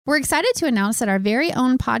We're excited to announce that our very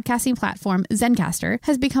own podcasting platform, Zencastr,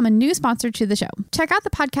 has become a new sponsor to the show. Check out the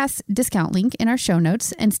podcast's discount link in our show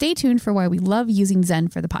notes and stay tuned for why we love using Zen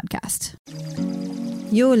for the podcast.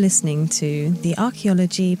 You're listening to the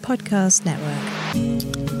Archaeology Podcast Network.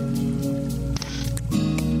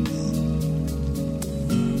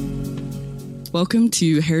 Welcome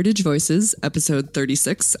to Heritage Voices, episode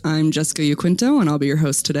 36. I'm Jessica Yaquinto, and I'll be your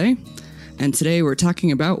host today. And today we're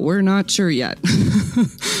talking about We're Not Sure Yet.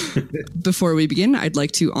 Before we begin, I'd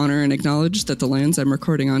like to honor and acknowledge that the lands I'm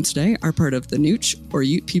recording on today are part of the Nooch, or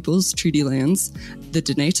Ute Peoples Treaty Lands, the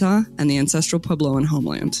Dinétah, and the ancestral Puebloan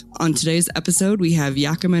homeland. On today's episode, we have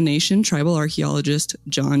Yakama Nation tribal archaeologist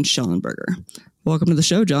John Schellenberger. Welcome to the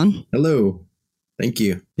show, John. Hello. Thank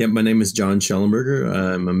you. Yep, my name is John Schellenberger.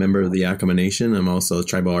 I'm a member of the Yakama Nation. I'm also a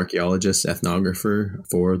tribal archaeologist, ethnographer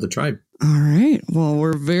for the tribe. All right. Well,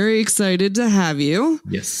 we're very excited to have you.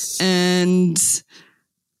 Yes. And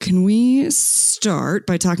can we start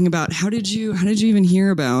by talking about how did you even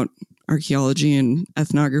hear about archaeology and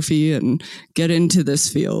ethnography and get into this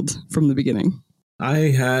field from the beginning?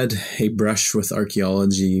 I had a brush with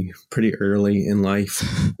archaeology pretty early in life.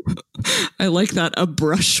 I like that, a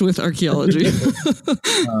brush with archaeology.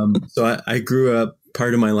 So I grew up,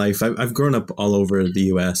 part of my life, I've grown up all over the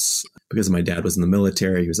U.S. because my dad was in the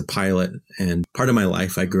military. He was a pilot. And part of my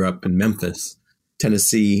life, I grew up in Memphis,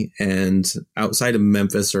 Tennessee. And outside of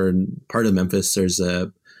Memphis, or part of Memphis, there's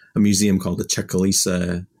a museum called the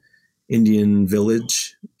Chucalissa Indian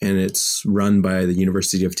Village. And it's run by the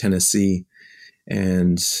University of Tennessee.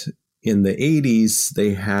 And in the 80s,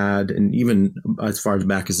 they had, and even as far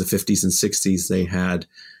back as the 50s and 60s, they had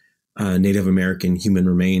Native American human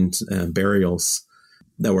remains burials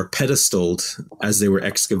that were pedestaled as they were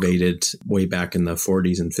excavated way back in the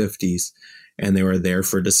 40s and 50s. And they were there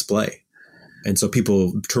for display. And so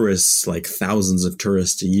tourists, like thousands of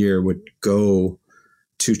tourists a year, would go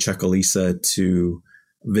to Chucalissa to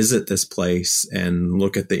visit this place and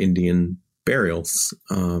look at the Indian burials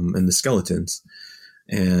and the skeletons.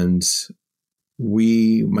 And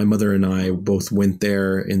my mother and I both went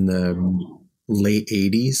there in the late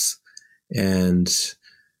 80s, and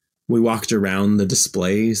we walked around the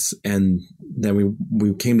displays, and then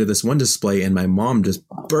we came to this one display, and my mom just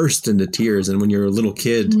burst into tears. And when you're a little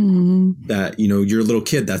kid,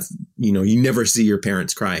 that's, you never see your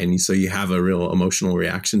parents cry. And so you have a real emotional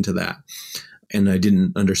reaction to that. And I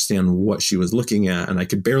didn't understand what she was looking at, and I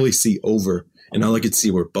could barely see over, and all I could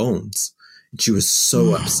see were bones. And she was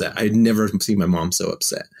so upset. I'd never seen my mom so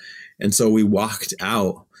upset. And so we walked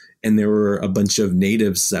out, and there were a bunch of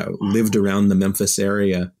natives that lived around the Memphis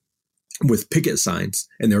area with picket signs,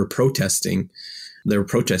 and they were protesting. They were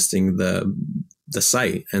protesting the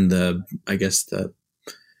site and the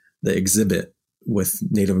exhibit with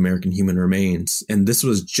Native American human remains. And this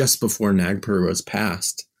was just before NAGPRA was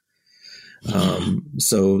passed.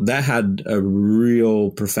 So that had a real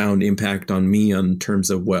profound impact on me in terms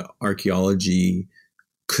of what archaeology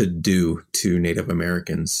could do to Native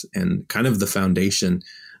Americans, and kind of the foundation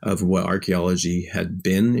of what archaeology had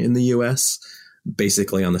been in the U.S.,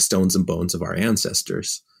 basically on the stones and bones of our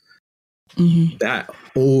ancestors. Mm-hmm. That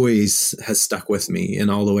always has stuck with me, and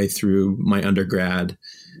all the way through my undergrad.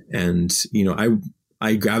 And,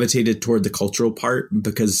 I gravitated toward the cultural part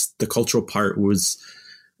because the cultural part was,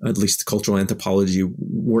 at least the cultural anthropology,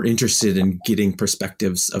 were interested in getting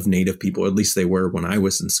perspectives of Native people. At least they were when I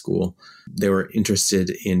was in school. They were interested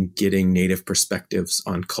in getting Native perspectives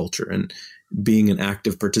on culture and being an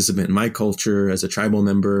active participant in my culture. As a tribal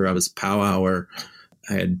member, I was a powwower.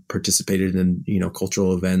 I had participated in,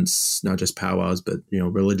 cultural events, not just powwows, but,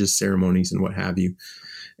 religious ceremonies and what have you.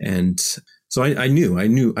 And so I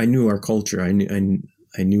knew our culture. I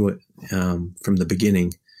knew it from the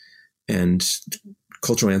beginning. And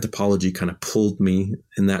cultural anthropology kind of pulled me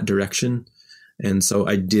in that direction. And so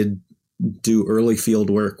I did do early field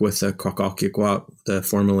work with the Kwakwaka'wakw, the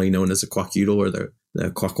formerly known as the Kwakiutl, or the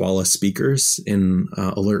Kwakwala speakers in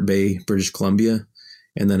Alert Bay, British Columbia.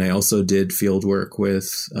 And then I also did field work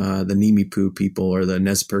with the Nimipu people, or the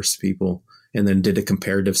Nez Perce people, and then did a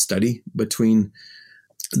comparative study between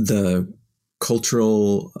the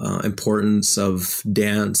cultural importance of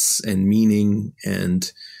dance and meaning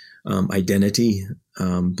and identity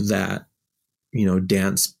that,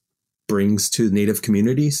 dance brings to Native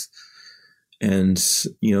communities. And,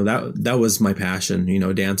 that was my passion.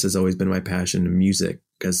 Dance has always been my passion, and music,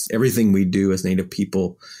 because everything we do as Native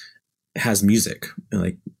people has music.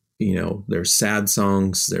 Like, there's sad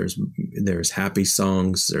songs, there's happy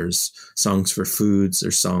songs, there's songs for foods,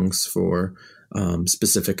 there's songs for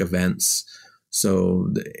specific events.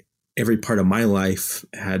 So every part of my life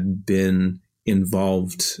had been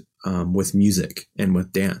involved with music and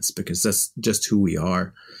with dance, because that's just who we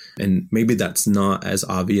are. And maybe that's not as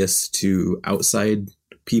obvious to outside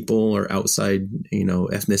people or outside,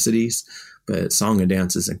 ethnicities, but song and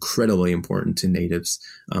dance is incredibly important to natives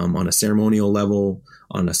on a ceremonial level,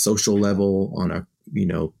 on a social level, on a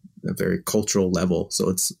very cultural level. So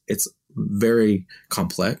it's very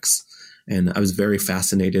complex, and I was very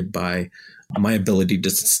fascinated by my ability to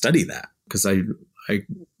study that, because I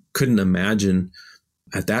couldn't imagine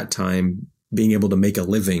at that time being able to make a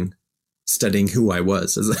living studying who I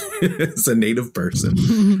was as a native person,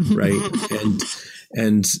 right?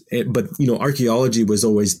 But archaeology was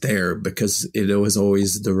always there because it was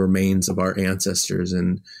always the remains of our ancestors,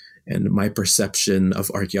 and my perception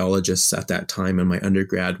of archaeologists at that time in my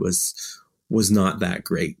undergrad was not that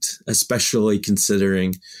great, especially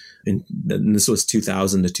considering, and this was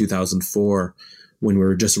 2000 to 2004, when we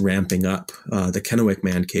were just ramping up the Kennewick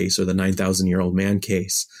man case, or the 9,000-year-old man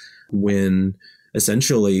case, when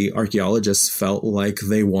essentially archaeologists felt like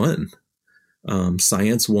they won.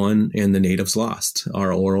 Science won and the natives lost.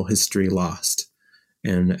 Our oral history lost.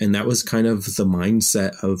 And that was kind of the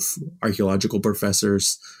mindset of archaeological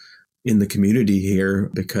professors in the community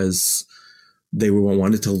here, because they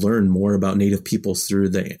wanted to learn more about native peoples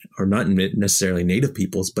through or not necessarily native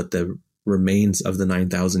peoples, but the remains of the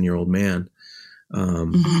 9,000-year-old man,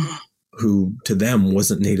 who to them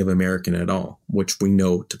wasn't Native American at all, which we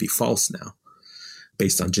know to be false now,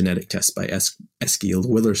 based on genetic tests by Eskild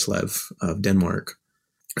Willerslev of Denmark.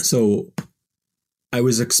 So I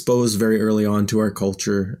was exposed very early on to our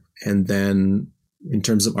culture. And then in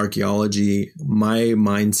terms of archaeology, my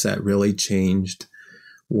mindset really changed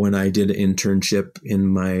when I did an internship in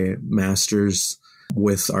my master's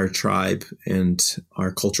with our tribe and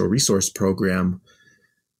our cultural resource program.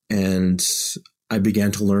 And I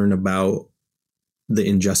began to learn about the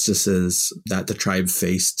injustices that the tribe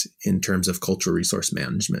faced in terms of cultural resource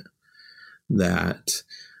management, that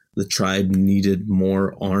the tribe needed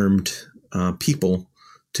more armed people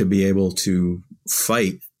to be able to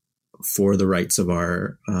fight for the rights of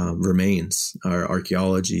our remains, our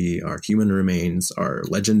archaeology, our human remains, our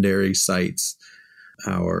legendary sites,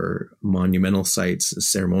 our monumental sites,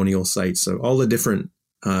 ceremonial sites, so all the different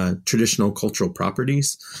traditional cultural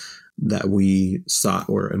properties that we thought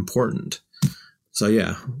were important. So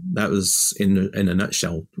yeah, that was in a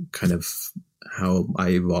nutshell kind of how I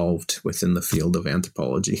evolved within the field of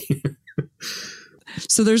anthropology.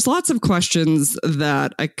 So there's lots of questions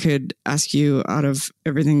that I could ask you out of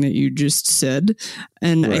everything that you just said.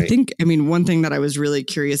 And right. I mean, one thing that I was really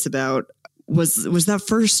curious about was that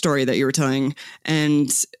first story that you were telling,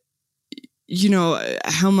 and,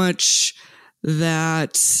 how much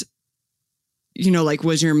that,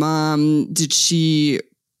 was your mom,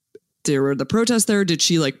 there were the protests there. Did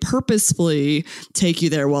she purposefully take you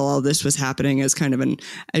there while all this was happening as kind of an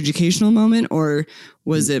educational moment? Or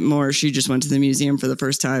was it more she just went to the museum for the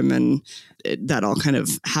first time and that all kind of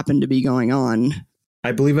happened to be going on?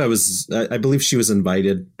 I believe she was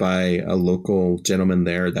invited by a local gentleman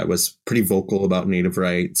there that was pretty vocal about Native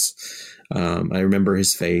rights. I remember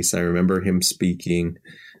his face. I remember him speaking.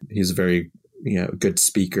 He's a very good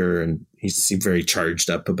speaker, and he seemed very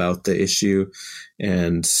charged up about the issue.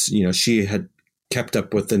 And, she had kept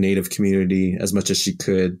up with the Native community as much as she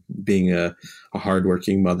could, being a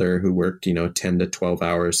hardworking mother who worked, 10 to 12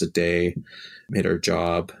 hours a day, made her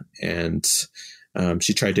job. And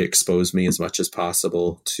she tried to expose me as much as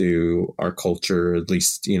possible to our culture, at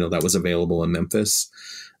least, that was available in Memphis,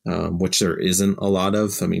 which there isn't a lot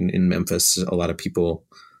of. I mean, in Memphis, a lot of people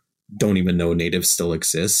don't even know Natives still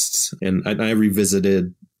exists. And I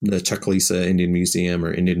revisited the Chucalissa Indian Museum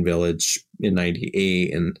or Indian Village in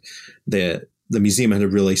 98, and the museum had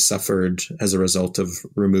really suffered as a result of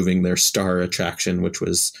removing their star attraction, which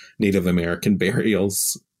was Native American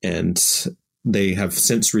burials. And they have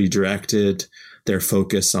since redirected their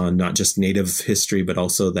focus on not just Native history, but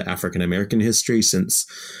also the African American history, since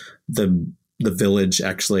the village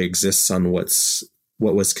actually exists on what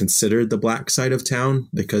was considered the black side of town,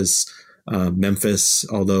 because Memphis,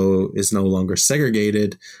 although is no longer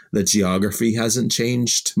segregated, the geography hasn't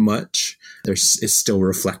changed much. It's still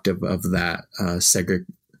reflective of that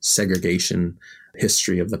segregation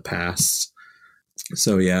history of the past.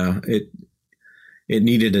 So yeah, it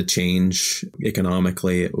needed a change.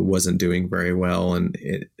 Economically, it wasn't doing very well, and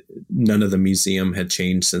none of the museum had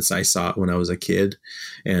changed since I saw it when I was a kid.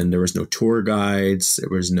 And there was no tour guides. There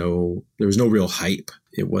was no real hype.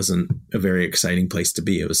 It wasn't a very exciting place to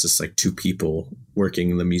be. It was just like two people working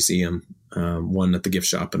in the museum, one at the gift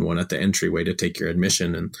shop and one at the entryway to take your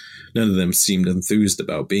admission. And none of them seemed enthused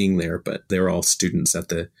about being there, but they were all students at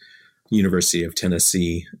the University of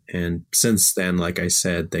Tennessee. And since then, like I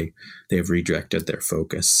said, they've redirected their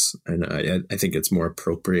focus. And I think it's more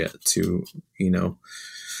appropriate to,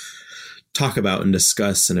 talk about and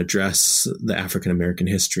discuss and address the African American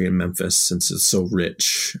history in Memphis, since it's so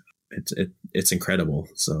rich. It's incredible.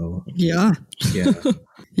 So yeah. Yeah.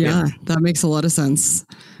 That makes a lot of sense.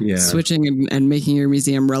 Yeah. Switching and making your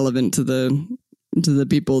museum relevant to the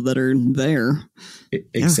people that are there.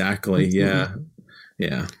 Exactly. Yeah.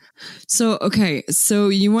 So, okay. So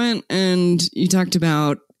you went and you talked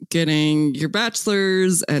about getting your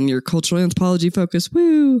bachelor's and your cultural anthropology focus.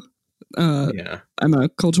 Woo. I'm a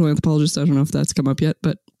cultural anthropologist. I don't know if that's come up yet,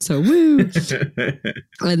 but so woo.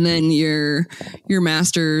 And then your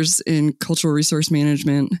master's in cultural resource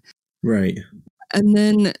management. Right. And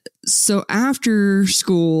then, so after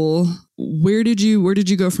school, where did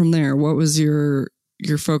you go from there? What was your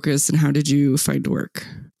focus, and how did you find work?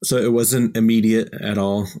 So it wasn't immediate at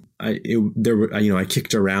all. I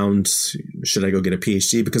kicked around, should I go get a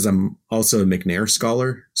PhD? Because I'm also a McNair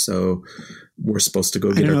scholar. So we're supposed to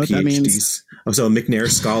go get our PhDs. So a McNair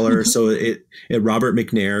scholar. So Robert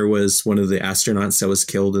McNair was one of the astronauts that was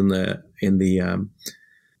killed in the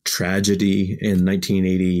tragedy in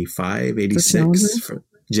 1985, 86.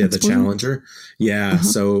 The Challenger. Yeah. Uh-huh.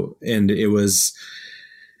 So, and it was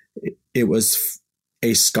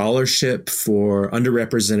a scholarship for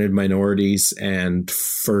underrepresented minorities and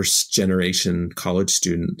first generation college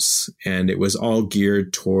students. And it was all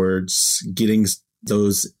geared towards getting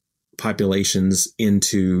those populations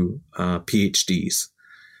into PhDs.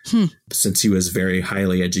 Since he was very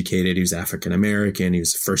highly educated, he was African American, he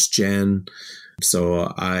was first gen.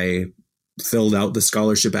 So I filled out the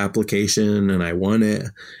scholarship application and I won it.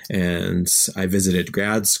 And I visited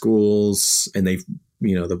grad schools, and the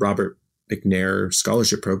Robert McNair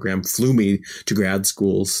scholarship program flew me to grad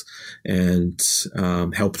schools and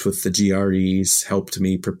helped with the GREs, helped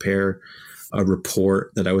me prepare a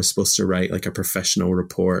report that I was supposed to write, like a professional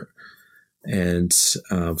report, and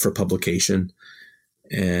for publication.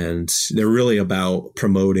 And they're really about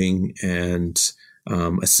promoting and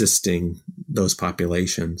assisting those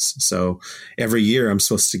populations. So every year I'm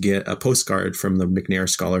supposed to get a postcard from the McNair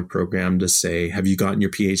Scholar Program to say, have you gotten your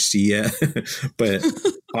PhD yet? But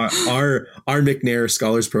our McNair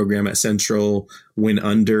Scholars Program at Central went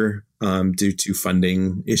under due to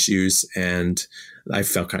funding issues, and I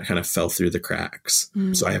kind of fell through the cracks.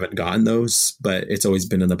 So I haven't gotten those, but it's always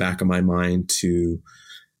been in the back of my mind to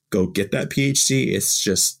go get that PhD. It's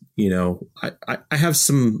just, I have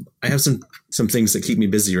some things that keep me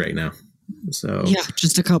busy right now. So yeah,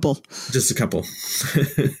 just a couple.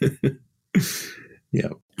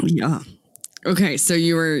 Yeah. Okay. So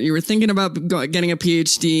you were thinking about getting a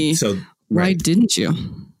PhD. So why didn't you?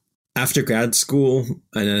 After grad school,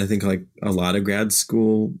 and I think like a lot of grad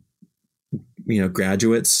school,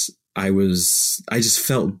 graduates, I just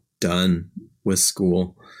felt done with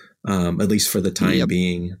school, at least for the time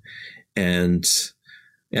being. And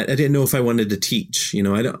I didn't know if I wanted to teach.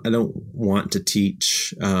 I don't want to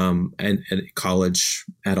teach at college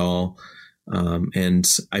at all.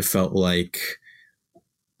 And I felt like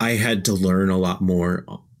I had to learn a lot more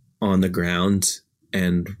on the ground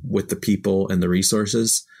and with the people and the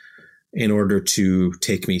resources in order to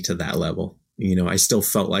take me to that level. I still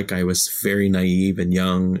felt like I was very naive and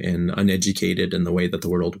young and uneducated in the way that the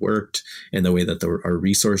world worked and the way that our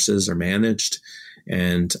resources are managed.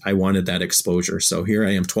 And I wanted that exposure. So here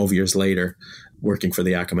I am 12 years later working for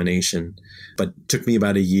the Yakama Nation, but it took me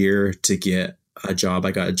about a year to get a job.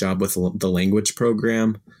 I got a job with the language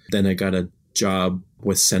program. Then I got a job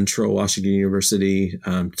with Central Washington University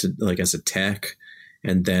as a tech.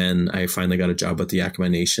 And then I finally got a job with the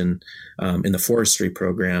Yakama Nation in the forestry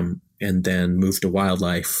program, and then moved to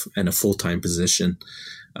wildlife and a full-time position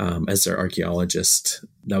as their archaeologist.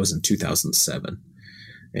 That was in 2007.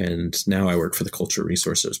 And now I work for the Cultural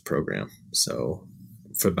Resources Program. So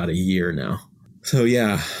for about a year now. So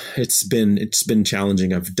yeah, it's been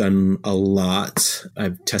challenging. I've done a lot.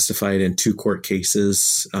 I've testified in 2 court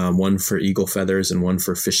cases, one for eagle feathers and one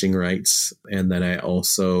for fishing rights. And then I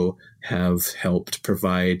also have helped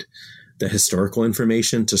provide the historical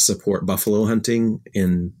information to support buffalo hunting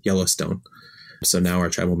in Yellowstone. So now our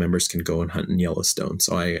tribal members can go and hunt in Yellowstone.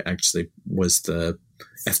 So I actually was the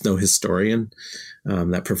ethnohistorian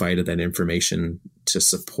that provided that information to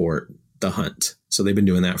support the hunt. So they've been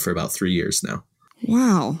doing that for about 3 years now.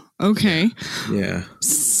 Wow. Okay. Yeah.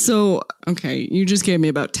 So, okay, you just gave me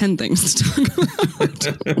about 10 things to talk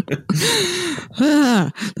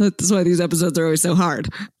about. That's why these episodes are always so hard.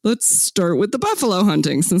 Let's start with the buffalo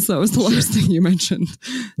hunting, since that was the last thing you mentioned.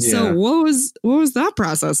 Yeah. So what was that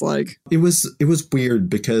process like? It was weird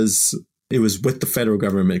because it was with the federal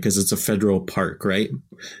government, because it's a federal park, right?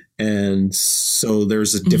 And so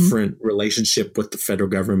there's a different relationship with the federal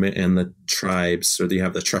government and the tribes, or you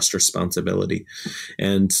have the trust responsibility.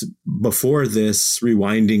 And before this,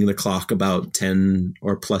 rewinding the clock about 10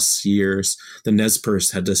 or plus years, the Nez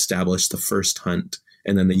Perce had established the first hunt,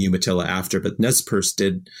 and then the Umatilla after. But Nez Perce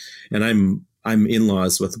did, and I'm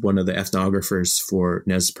in-laws with one of the ethnographers for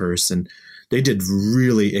Nez Perce, and they did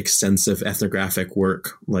really extensive ethnographic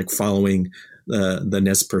work, like following the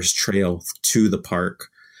Nez Perce Trail to the park.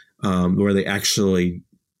 Where they actually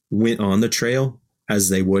went on the trail as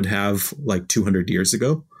they would have like 200 years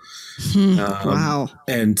ago. Wow.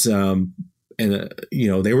 And you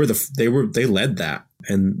know, they led that,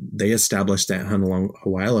 and they established that hunt a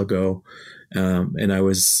while ago. And I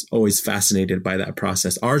was always fascinated by that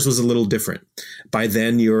process. Ours was a little different. By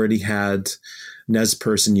then you already had Nez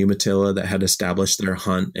Perce and Umatilla that had established their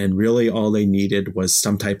hunt, and really all they needed was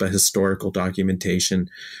some type of historical documentation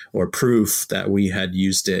or proof that we had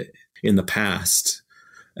used it in the past,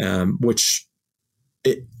 which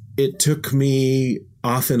it took me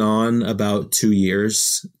off and on about 2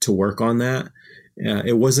 years to work on that.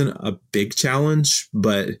 It wasn't a big challenge,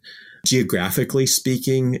 but geographically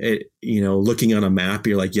speaking, looking on a map,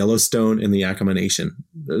 you're like Yellowstone and the Yakima Nation.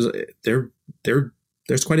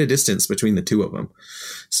 There's quite a distance between the two of them.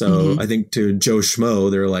 So I think to Joe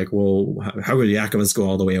Schmo, they're like, well, how could Yakimas go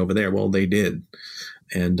all the way over there? Well, they did.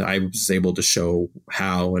 And I was able to show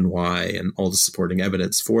how and why and all the supporting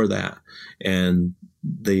evidence for that. And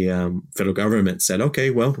the federal government said, okay,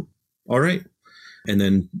 well, all right. And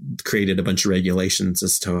then created a bunch of regulations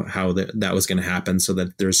as to how that was going to happen, so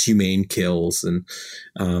that there's humane kills, and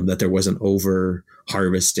that there wasn't over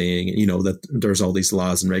harvesting, that there's all these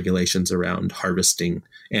laws and regulations around harvesting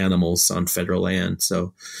animals on federal land.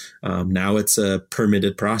 So now it's a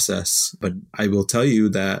permitted process. But I will tell you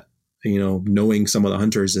that, knowing some of the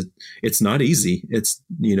hunters, it's not easy. It's,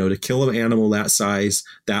 to kill an animal that size,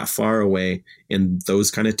 that far away in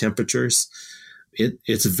those kind of temperatures,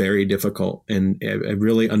 it's very difficult. And I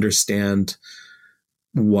really understand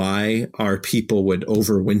why our people would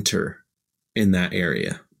overwinter in that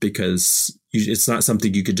area, because it's not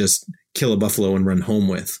something you could just kill a buffalo and run home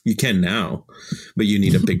with. You can now, but you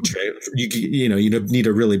need a big trailer. You need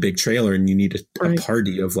a really big trailer, and you need a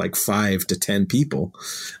party of like 5 to 10 people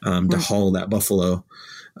to haul that buffalo.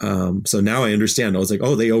 So now I understand. I was like,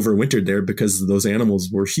 oh, they overwintered there because those animals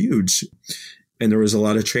were huge, and there was a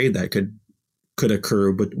lot of trade that could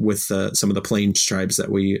occur, but with some of the plains tribes that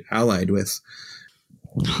we allied with.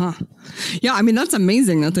 Huh. Yeah, I mean, that's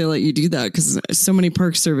amazing that they let you do that, because so many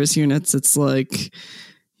Park Service units, it's like,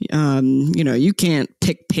 you can't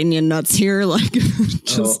pick pinion nuts here. Like,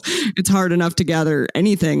 it's hard enough to gather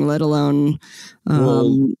anything, let alone.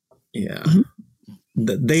 Yeah,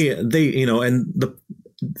 they're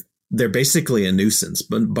basically a nuisance,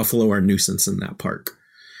 but buffalo are a nuisance in that park.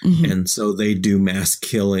 And so they do mass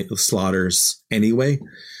slaughters anyway.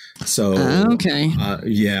 So, okay.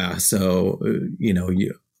 So,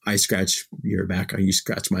 I scratch your back, you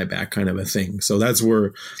scratch my back, kind of a thing. So that's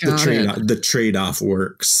where the trade-off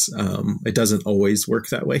works. It doesn't always work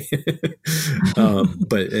that way.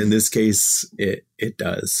 But in this case, it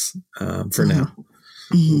does, for now.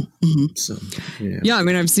 So, yeah, I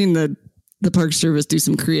mean, I've seen the Park Service do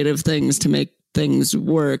some creative things to make things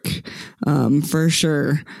work, for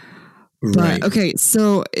sure. But okay,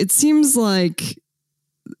 so it seems like,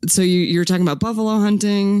 so you're talking about buffalo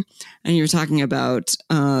hunting, and you're talking about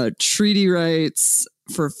treaty rights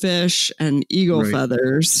for fish and eagle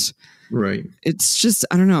feathers. Right. It's just,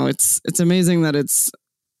 I don't know. It's amazing that it's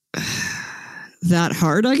that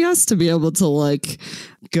hard, I guess, to be able to like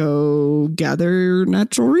go gather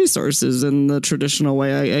natural resources in the traditional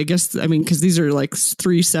way. I guess, I mean, because these are like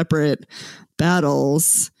 3 separate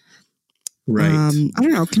battles. Right. I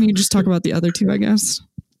don't know. Can you just talk about the other 2, I guess?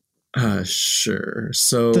 Sure.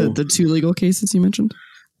 So the 2 legal cases you mentioned.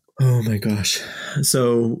 Oh my gosh.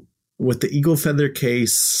 So with the eagle feather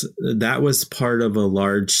case, that was part of a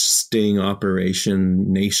large sting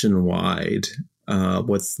operation nationwide,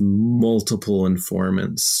 with multiple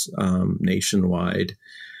informants nationwide,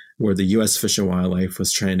 where the U.S. Fish and Wildlife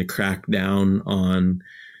was trying to crack down on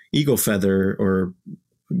eagle feather or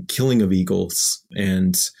killing of eagles.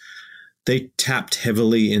 And they tapped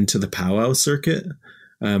heavily into the powwow circuit,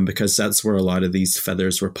 because that's where a lot of these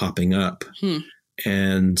feathers were popping up.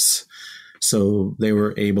 And so they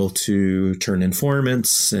were able to turn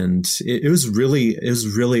informants, and it was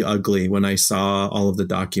really ugly when I saw all of the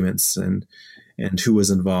documents and who was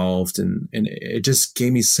involved. And it just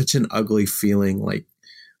gave me such an ugly feeling. Like,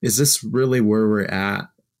 is this really where we're at,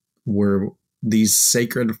 where these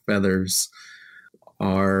sacred feathers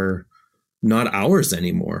are not ours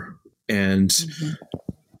anymore? And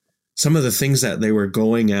some of the things that they were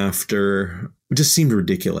going after just seemed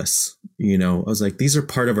ridiculous. I was like, these are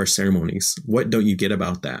part of our ceremonies. What don't you get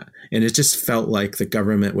about that? And it just felt like the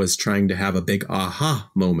government was trying to have a big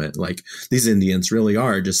aha moment. Like, these Indians really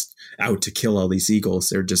are just out to kill all these eagles.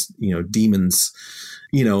 They're just, demons,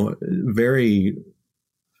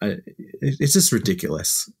 it's just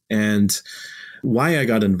ridiculous. And why I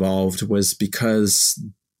got involved was because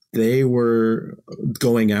they were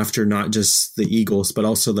going after not just the eagles, but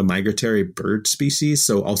also the migratory bird species.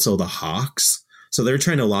 So also the hawks. So they're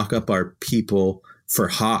trying to lock up our people for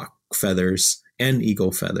hawk feathers and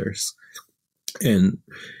eagle feathers. And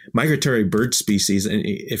migratory bird species, and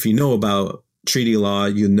if you know about treaty law,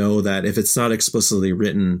 you know that if it's not explicitly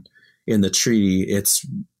written in the treaty, it's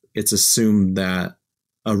assumed that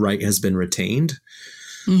a right has been retained.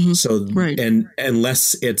 Mm-hmm. So, right. And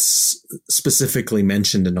unless it's specifically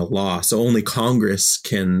mentioned in a law, so only Congress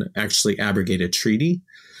can actually abrogate a treaty.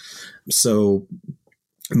 So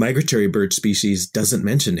migratory bird species doesn't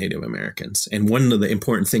mention Native Americans. And one of the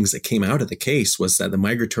important things that came out of the case was that the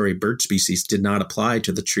migratory bird species did not apply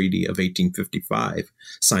to the Treaty of 1855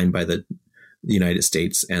 signed by the United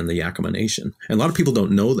States and the Yakama Nation. And a lot of people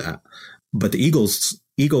don't know that, but the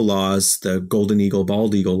eagle laws, the golden eagle,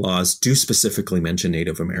 bald eagle laws do specifically mention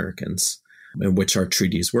Native Americans, in which our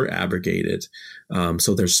treaties were abrogated.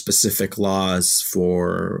 So there's specific laws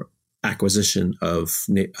for acquisition of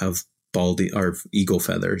bald or eagle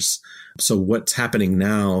feathers. So what's happening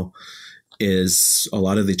now is a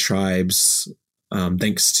lot of the tribes,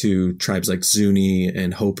 thanks to tribes like Zuni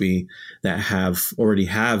and Hopi that already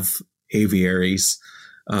have aviaries.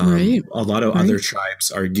 Right. A lot of other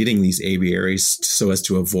tribes are getting these aviaries so as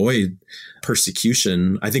to avoid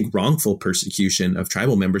persecution, I think wrongful persecution of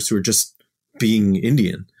tribal members who are just being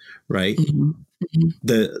Indian, right? Mm-hmm.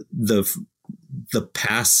 Mm-hmm. The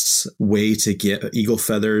past way to get eagle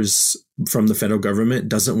feathers from the federal government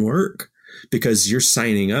doesn't work because you're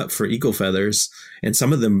signing up for eagle feathers, and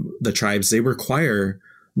some of them, the tribes, they require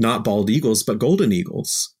not bald eagles, but golden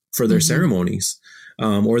eagles for their ceremonies.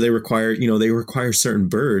 Or they require certain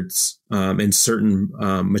birds and certain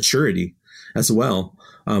maturity as well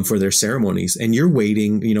for their ceremonies. And you're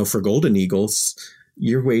waiting, for golden eagles,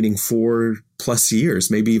 you're waiting 4+ years,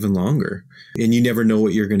 maybe even longer. And you never know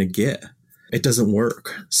what you're going to get. It doesn't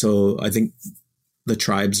work. So I think the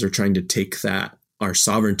tribes are trying to take our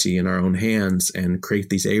sovereignty in our own hands and create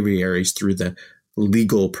these aviaries through the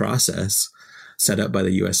legal process set up by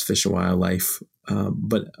the U.S. Fish and Wildlife.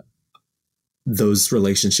 But those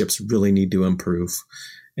relationships really need to improve.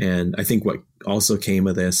 And I think what also came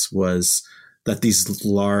of this was that these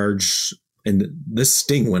and this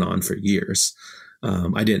sting went on for years.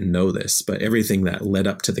 I didn't know this, but everything that led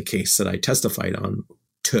up to the case that I testified on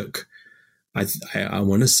took, I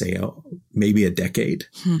want to say maybe a decade.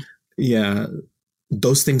 Yeah.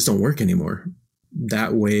 Those things don't work anymore.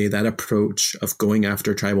 That way, that approach of going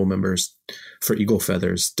after tribal members for eagle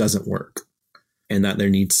feathers doesn't work. And that there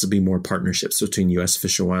needs to be more partnerships between U.S.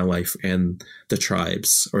 Fish and Wildlife and the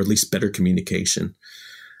tribes, or at least better communication.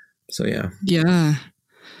 So, yeah. Yeah.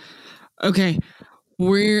 Okay.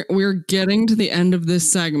 We're getting to the end of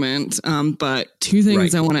this segment, but two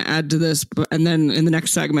things I want to add to this, and then in the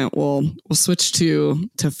next segment we'll switch to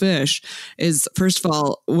fish. Is first of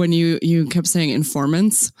all, when you kept saying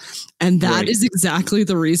informants, and that is exactly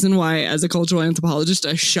the reason why, as a cultural anthropologist,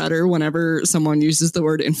 I shudder whenever someone uses the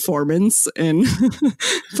word informants in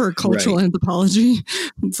for cultural anthropology,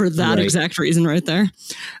 for that exact reason right there.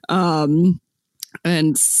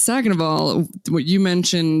 And second of all, what you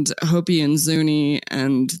mentioned, Hopi and Zuni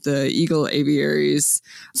and the eagle aviaries.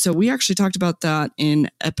 So we actually talked about that in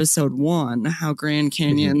episode 1, how Grand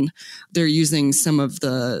Canyon, they're using some of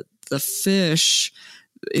the fish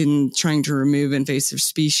in trying to remove invasive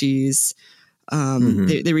species.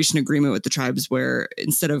 They reached an agreement with the tribes where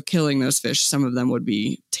instead of killing those fish, some of them would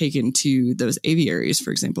be taken to those aviaries,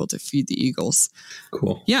 for example, to feed the eagles.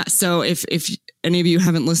 Cool. Yeah. So if any of you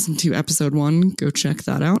haven't listened to episode 1, go check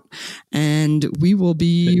that out. And we will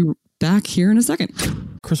be back here in a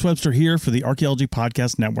second. Chris Webster here for the Archaeology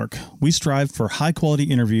Podcast Network. We strive for high-quality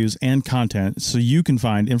interviews and content so you can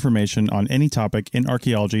find information on any topic in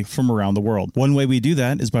archaeology from around the world. One way we do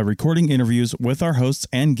that is by recording interviews with our hosts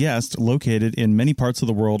and guests located in many parts of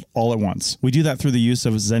the world all at once. We do that through the use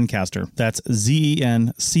of Zencastr. That's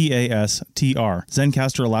Zencastr.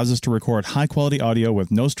 Zencastr allows us to record high-quality audio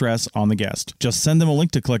with no stress on the guest. Just send them a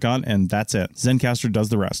link to click on, and that's it. Zencastr does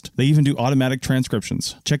the rest. They even do automatic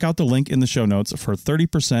transcriptions. Check out the link in the show notes for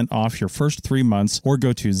 30% off your first 3 months, or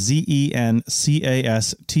go to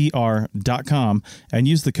zencastr.com and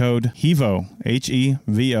use the code HEVO,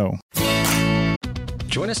 HEVO.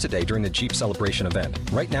 Join us today during the Jeep Celebration event.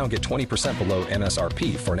 Right now, get 20% below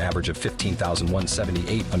MSRP for an average of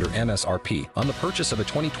 $15,178 under MSRP on the purchase of a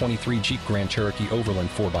 2023 Jeep Grand Cherokee Overland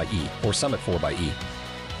 4xE or Summit 4xE.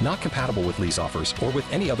 Not compatible with lease offers or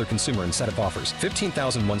with any other consumer incentive offers.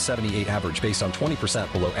 $15,178 average based on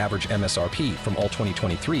 20% below average MSRP from all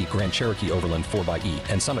 2023 Grand Cherokee Overland 4xE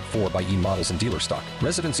and Summit 4xE models in dealer stock.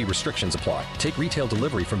 Residency restrictions apply. Take retail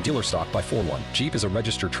delivery from dealer stock by 4/1. Jeep is a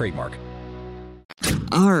registered trademark.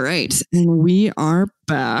 All right, and we are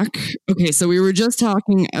back. Okay, so we were just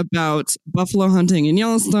talking about buffalo hunting in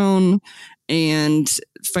Yellowstone and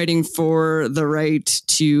fighting for the right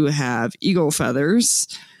to have eagle feathers.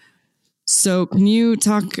 So can you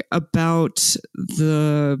talk about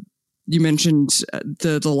you mentioned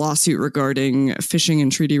the lawsuit regarding fishing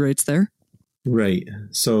and treaty rights there? Right.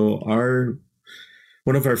 So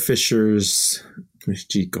one of our fishers,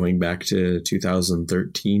 going back to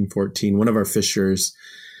 2013, 14, one of our fishers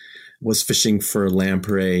was fishing for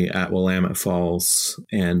lamprey at Willamette Falls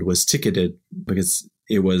and was ticketed because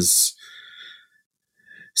it was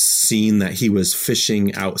seen that he was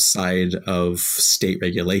fishing outside of state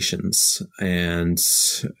regulations, and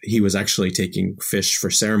he was actually taking fish for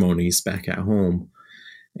ceremonies back at home.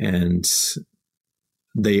 And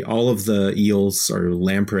all of the eels or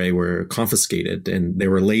lamprey were confiscated, and they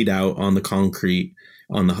were laid out on the concrete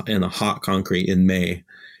in the hot concrete in May,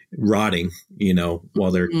 rotting,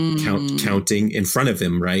 while they're counting in front of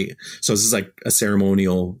him. Right. So this is like a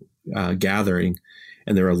ceremonial gathering,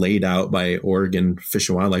 and they were laid out by Oregon Fish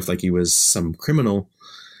and Wildlife like he was some criminal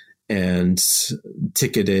and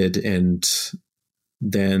ticketed. And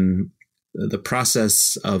then the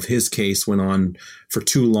process of his case went on for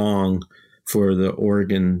too long for the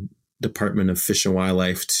Oregon Department of Fish and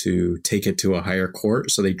Wildlife to take it to a higher court.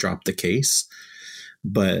 So they dropped the case.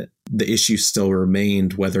 But the issue still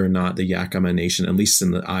remained whether or not the Yakama Nation, at least in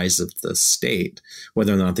the eyes of the state,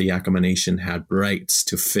 whether or not the Yakama Nation had rights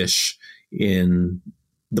to fish in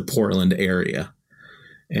the Portland area.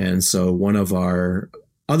 And so one of our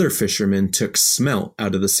other fishermen took smelt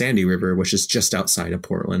out of the Sandy River, which is just outside of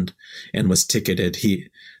Portland, and was ticketed.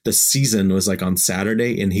 The season was like on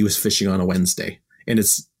Saturday, and he was fishing on a Wednesday. And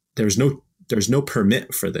there's no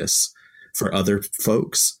permit for this for other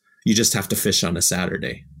folks. You just have to fish on a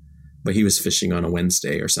Saturday. But he was fishing on a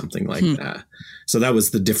Wednesday or something like that. So that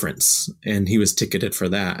was the difference. And he was ticketed for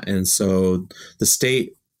that. And so the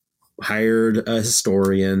state hired a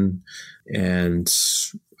historian and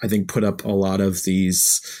I think put up a lot of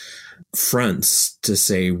these fronts to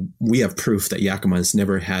say, we have proof that Yakama has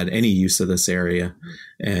never had any use of this area.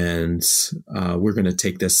 And we're going to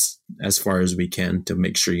take this as far as we can to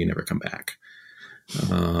make sure you never come back.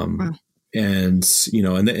 Wow. And,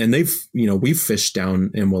 and they've, we've fished down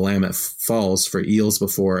in Willamette Falls for eels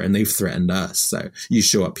before, and they've threatened us that you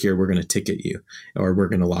show up here, we're going to ticket you, or we're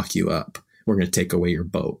going to lock you up. We're going to take away your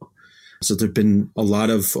boat. So there've been a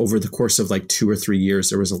lot of, over the course of like 2 or 3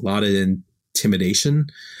 years, there was a lot of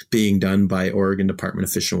intimidation being done by Oregon Department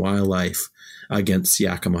of Fish and Wildlife against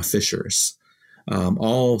Yakama fishers,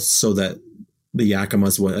 all so that the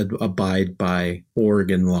Yakamas would abide by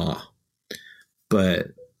Oregon law. But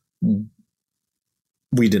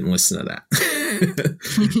we didn't listen to that.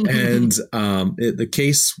 And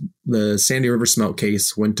the Sandy River smelt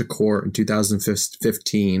case went to court in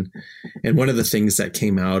 2015. And one of the things that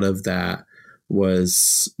came out of that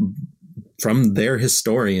was from their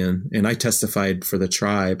historian, and I testified for the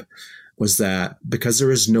tribe, was that because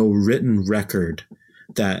there is no written record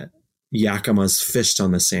that Yakamas fished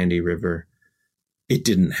on the Sandy River, it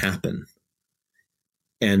didn't happen.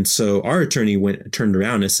 And so our attorney turned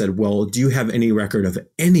around and said, well, do you have any record of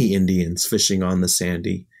any Indians fishing on the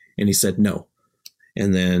Sandy? And he said, no.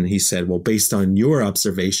 And then he said, well, based on your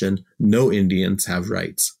observation, no Indians have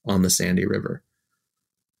rights on the Sandy River.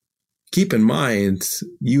 Keep in mind,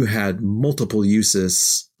 you had multiple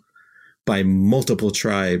uses by multiple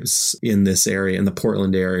tribes in this area, in the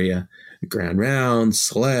Portland area, Grand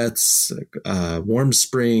Rounds, Siletz, Warm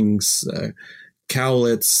Springs,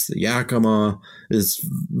 Cowlitz, the Yakima is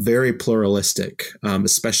very pluralistic,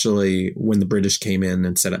 especially when the British came in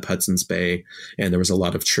and set up Hudson's Bay, and there was a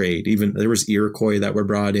lot of trade. Even there was Iroquois that were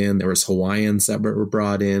brought in. There was Hawaiians that were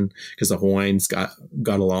brought in because the Hawaiians got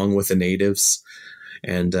along with the natives,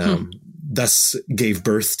 and thus gave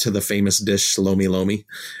birth to the famous dish lomi lomi,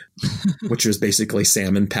 which was basically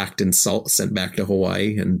salmon packed in salt sent back to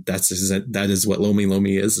Hawaii, and that is what lomi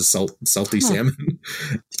lomi is, a salty salmon.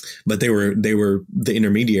 But they were the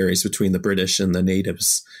intermediaries between the British and the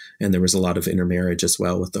natives, and there was a lot of intermarriage as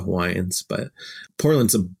well with the Hawaiians. But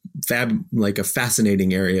Portland's a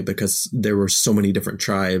fascinating area because there were so many different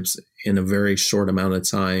tribes in a very short amount of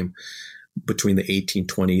time between the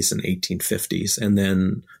 1820s and 1850s. And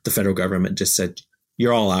then the federal government just said,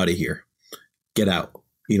 you're all out of here. Get out.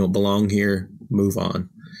 You don't belong here. Move on.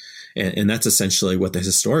 And that's essentially what the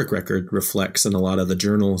historic record reflects in a lot of the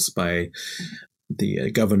journals by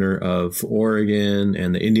the governor of Oregon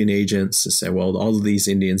and the Indian agents to say, well, all of these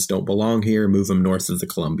Indians don't belong here. Move them north of the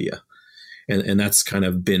Columbia. And that's kind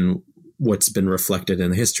of been what's been reflected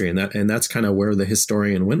in the history. And that's kind of where the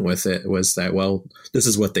historian went with it, was that, well, this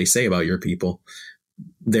is what they say about your people,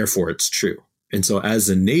 therefore it's true. And so as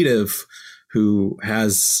a native who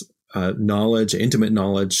has intimate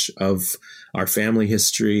knowledge of our family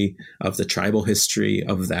history, of the tribal history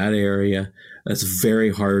of that area, that's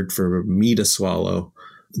very hard for me to swallow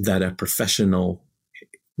that a professional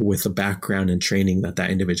with a background and training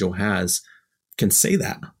that individual has can say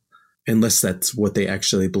that, unless that's what they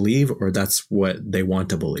actually believe or that's what they want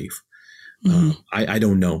to believe. Mm-hmm. I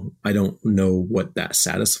don't know. I don't know what that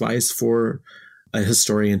satisfies for a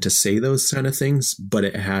historian to say those kind of things, but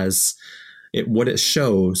what it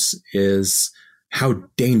shows is how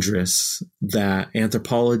dangerous that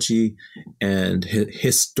anthropology and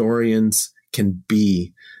historians can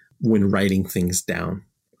be when writing things down.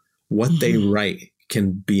 What they write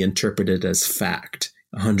can be interpreted as fact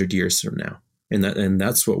 100 years from now. And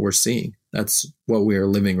that's what we're seeing. That's what we are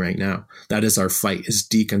living right now. That is our fight, is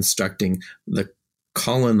deconstructing the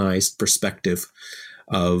colonized perspective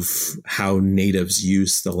of how natives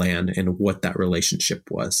used the land and what that relationship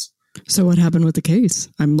was. So what happened with the case?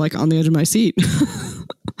 I'm like on the edge of my seat.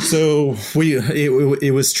 So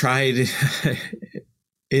it was tried.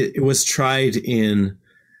 It was tried in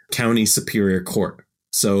county superior court.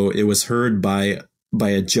 So it was heard by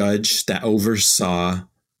a judge that oversaw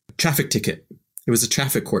traffic ticket. It was a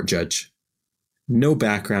traffic court judge. No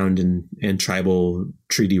background in tribal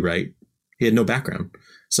treaty right. He had no background.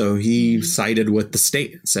 So he sided with the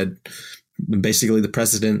state and said, basically the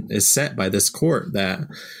precedent is set by this court that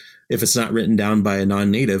if it's not written down by a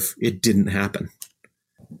non-native, it didn't happen.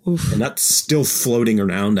 Oof. And that's still floating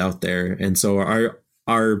around out there. And so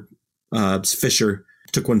our Fisher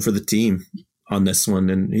took one for the team on this one,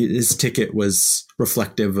 and his ticket was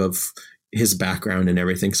reflective of his background and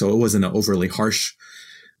everything. So it wasn't an overly harsh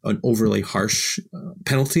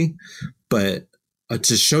penalty, but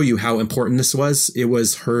to show you how important this was, it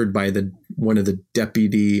was heard by one of the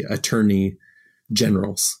deputy attorney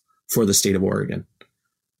generals for the state of Oregon.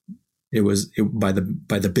 It was by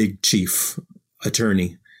the big chief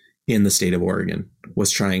attorney in the state of Oregon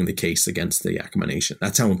was trying the case against the Yakima Nation.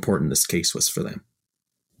 That's how important this case was for them.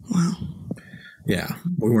 Wow. Yeah,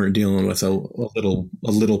 we weren't dealing with a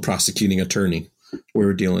little prosecuting attorney. We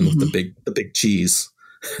were dealing with the big cheese.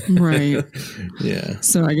 Right. Yeah.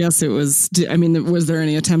 So I guess it was. I mean, was there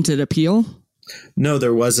any attempted appeal? No,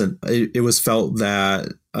 there wasn't. It was felt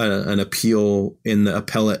that an appeal in the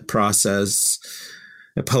appellate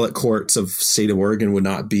courts of state of Oregon would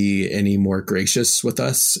not be any more gracious with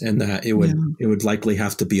us, and that it would likely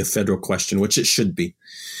have to be a federal question, which it should be.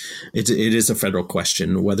 It is a federal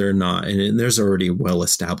question, whether or not, and there's already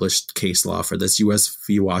well-established case law for this, U.S.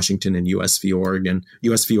 v. Washington and U.S. v. Oregon.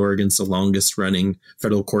 U.S. v. Oregon's the longest-running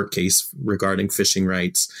federal court case regarding fishing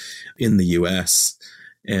rights in the U.S.,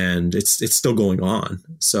 and it's still going on.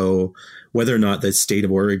 So whether or not the state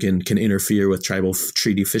of Oregon can interfere with tribal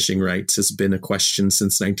treaty fishing rights has been a question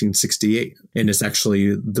since 1968. And it's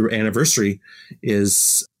actually, the anniversary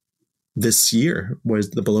is this year,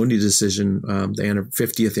 was the Bologna decision, the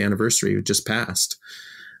 50th anniversary just passed.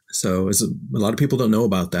 So a lot of people don't know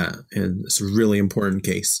about that. And it's a really important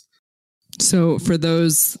case. So for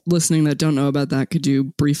those listening that don't know about that, could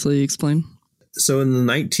you briefly explain? So in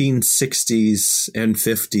the 1960s and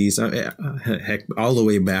 50s, heck, all the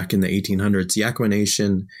way back in the 1800s, Yakima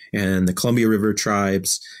Nation and the Columbia River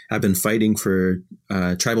tribes have been fighting for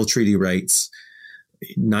tribal treaty rights.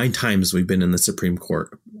 9 times we've been in the Supreme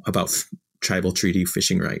Court about tribal treaty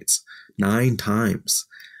fishing rights. 9 times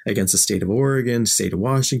against the state of Oregon, state of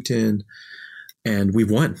Washington, and we've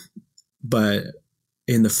won. But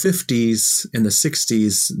in the 50s and the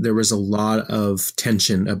 60s, there was a lot of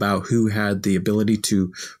tension about who had the ability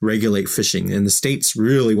to regulate fishing. And the states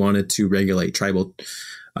really wanted to regulate tribal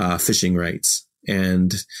fishing rights.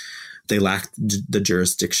 And they lacked the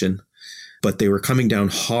jurisdiction. But they were coming down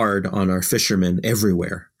hard on our fishermen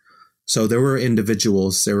everywhere. So there were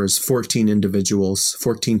individuals, there was 14 individuals,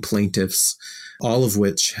 14 plaintiffs, all of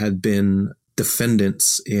which had been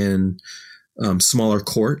defendants in smaller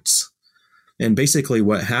courts. And basically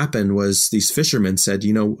what happened was these fishermen said,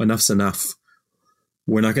 enough's enough.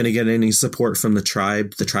 We're not going to get any support from the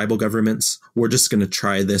tribal governments. We're just going to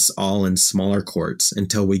try this all in smaller courts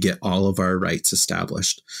until we get all of our rights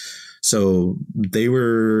established. So they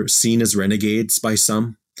were seen as renegades by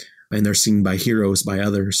some, and they're seen by heroes by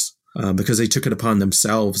others, because they took it upon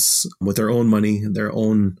themselves with their own money, their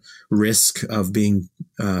own risk of being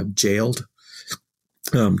jailed,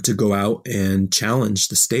 to go out and challenge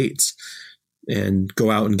the states and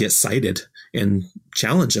go out and get cited and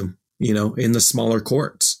challenge them, in the smaller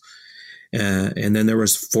courts. And then there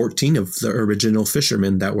was 14 of the original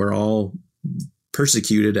fishermen that were all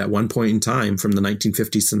persecuted at one point in time from the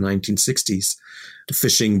 1950s to the 1960s,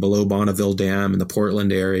 fishing below Bonneville Dam in the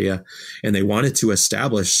Portland area. And they wanted to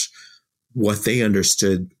establish what they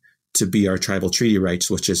understood to be our tribal treaty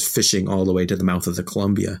rights, which is fishing all the way to the mouth of the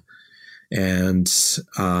Columbia. And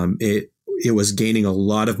it was gaining a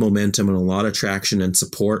lot of momentum and a lot of traction and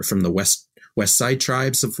support from the West Side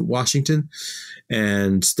tribes of Washington.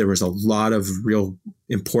 And there was a lot of real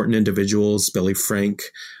important individuals, Billy Frank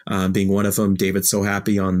being one of them. David So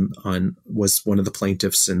Happy was one of the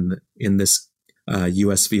plaintiffs in this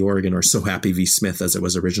U.S. v. Oregon, or So Happy v. Smith, as it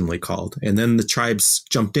was originally called. And then the tribes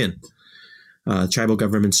jumped in. Tribal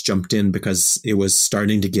governments jumped in because it was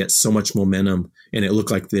starting to get so much momentum and it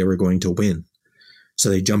looked like they were going to win. So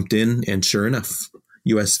they jumped in, and sure enough,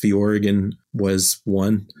 U.S. v. Oregon was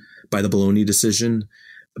won by the Bologna decision.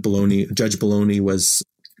 Judge Bologna was,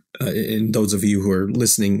 and those of you who are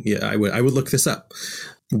listening, I would look this up,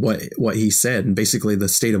 what he said. And basically the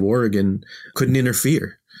state of Oregon couldn't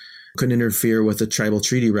interfere with the tribal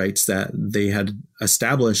treaty rights that they had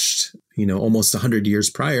established, almost 100 years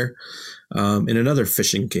prior, in another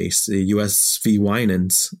fishing case, the U.S. v.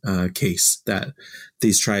 Winans case, that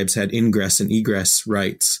these tribes had ingress and egress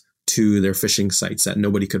rights to their fishing sites, that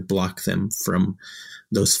nobody could block them from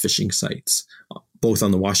those fishing sites, both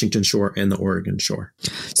on the Washington shore and the Oregon shore.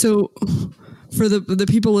 So for the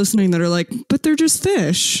people listening that are like, but they're just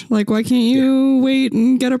fish, like, why can't you wait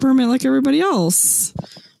and get a permit like everybody else?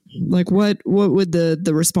 Like, what would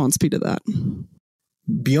the response be to that?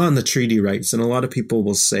 Beyond the treaty rights, and a lot of people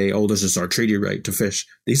will say, oh, this is our treaty right to fish.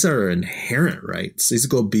 These are inherent rights. These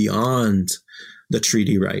go beyond the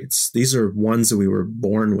treaty rights. These are ones that we were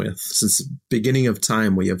born with. Since the beginning of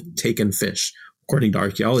time, we have taken fish. According to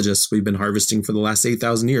archaeologists, we've been harvesting for the last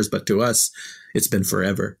 8,000 years, but to us, it's been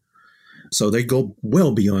forever. So they go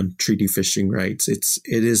well beyond treaty fishing rights. It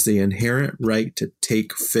is the inherent right to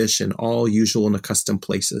take fish in all usual and accustomed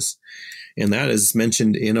places. And that is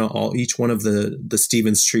mentioned in each one of the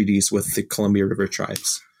Stevens treaties with the Columbia River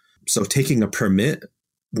tribes. So taking a permit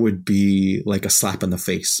would be like a slap in the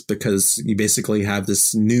face, because you basically have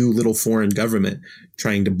this new little foreign government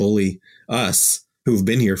trying to bully us who've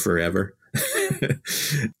been here forever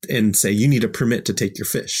and say, you need a permit to take your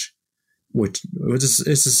fish, which is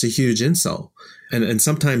just a huge insult. And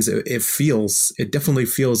sometimes it definitely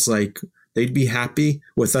feels like they'd be happy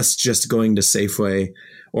with us just going to Safeway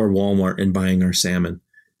or Walmart and buying our salmon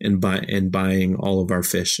and buying all of our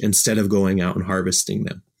fish instead of going out and harvesting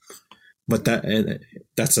them. But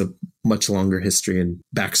that's a much longer history and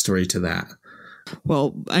backstory to that.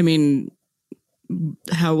 Well, I mean,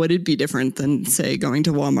 how would it be different than, say, going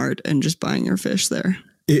to Walmart and just buying your fish there?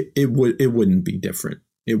 It wouldn't be different.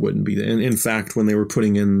 It wouldn't be. And in fact, when they were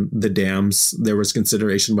putting in the dams, there was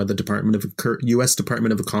consideration by the U.S.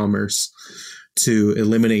 Department of Commerce to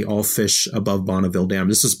eliminate all fish above Bonneville Dam.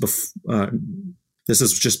 This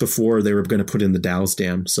is just before they were going to put in the Dalles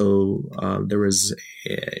Dam. So there was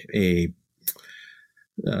a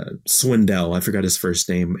Swindell, I forgot his first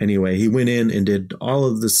name. Anyway, he went in and did all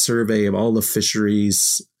of the survey of all the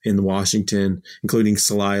fisheries in Washington, including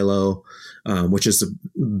Celilo, which is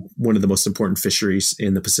one of the most important fisheries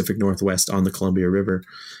in the Pacific Northwest on the Columbia River,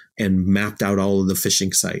 and mapped out all of the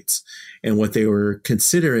fishing sites. And what they were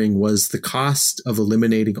considering was the cost of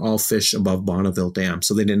eliminating all fish above Bonneville Dam,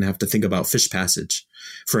 so they didn't have to think about fish passage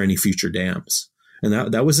for any future dams.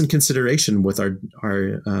 And that was in consideration with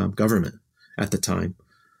our government at the time.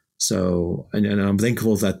 So, and I'm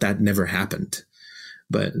thankful that never happened.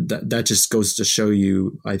 But that just goes to show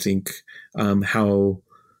you, I think, how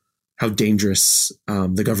how dangerous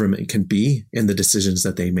the government can be in the decisions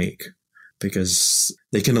that they make, because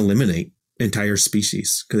they can eliminate entire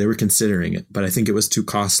species, because they were considering it. But I think it was too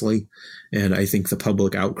costly, and I think the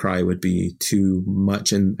public outcry would be too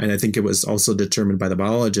much. And I think it was also determined by the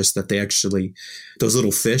biologists that they actually, those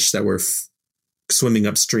little fish that were swimming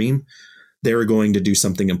upstream, they were going to do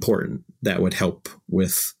something important that would help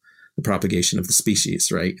with the propagation of the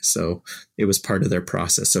species, right? So it was part of their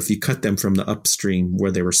process. So if you cut them from the upstream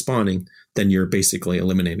where they were spawning, then you're basically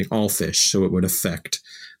eliminating all fish. So it would affect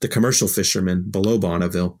the commercial fishermen below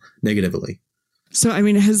Bonneville negatively. So, I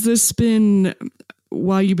mean, has this been,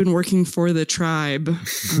 while you've been working for the tribe,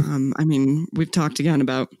 I mean, we've talked again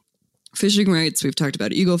about fishing rights, we've talked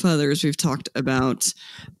about eagle feathers, we've talked about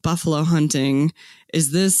buffalo hunting.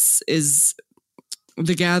 Is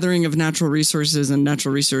the gathering of natural resources and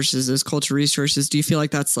natural resources as cultural resources, do you feel like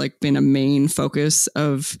that's like been a main focus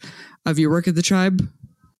of your work at the tribe?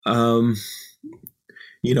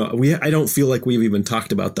 You know, I don't feel like we've even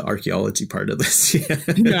talked about the archaeology part of this yet.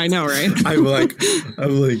 Yeah, I know, right?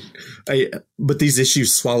 But these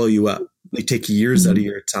issues swallow you up. They take years out of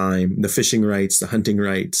your time. The fishing rights, the hunting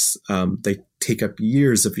rights, they take up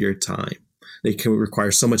years of your time. They can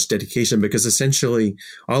require so much dedication, because essentially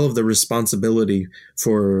all of the responsibility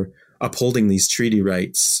for upholding these treaty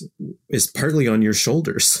rights is partly on your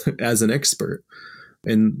shoulders as an expert.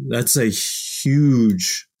 And that's a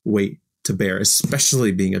huge weight to bear,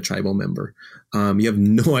 especially being a tribal member. You have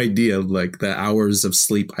no idea, like, the hours of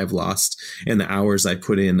sleep I've lost and the hours I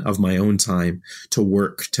put in of my own time to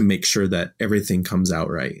work to make sure that everything comes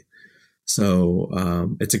out right.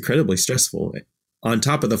 So it's incredibly stressful. On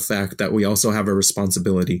top of the fact that we also have a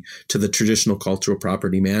responsibility to the traditional cultural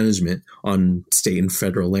property management on state and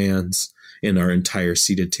federal lands in our entire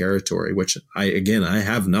ceded territory, which I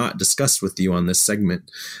have not discussed with you on this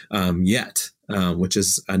segment yet, which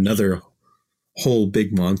is another whole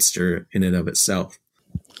big monster in and of itself.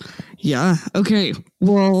 Yeah. Okay.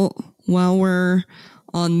 Well, while we're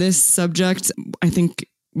on this subject, I think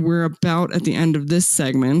we're about at the end of this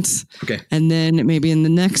segment. Okay. And then maybe in the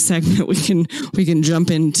next segment we can jump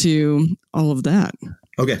into all of that.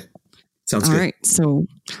 Okay. Sounds good. All right. So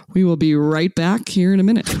we will be right back here in a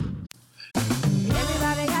minute.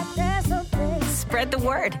 Spread the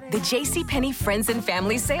word. The JCPenney Friends and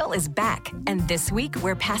Family Sale is back. And this week,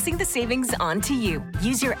 we're passing the savings on to you.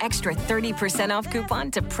 Use your extra 30% off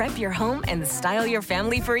coupon to prep your home and style your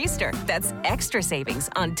family for Easter. That's extra savings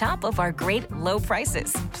on top of our great low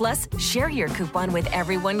prices. Plus, share your coupon with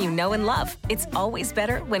everyone you know and love. It's always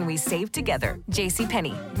better when we save together.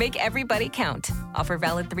 JCPenney. Make everybody count. Offer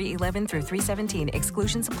valid 3/11 through 3/17.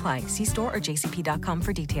 Exclusions apply. See store or jcp.com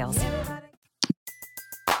for details.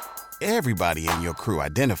 Everybody in your crew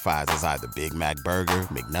identifies as either Big Mac Burger,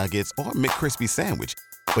 McNuggets, or McCrispy Sandwich.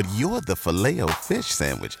 But you're the Filet-O-Fish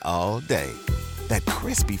Sandwich all day. That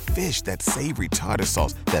crispy fish, that savory tartar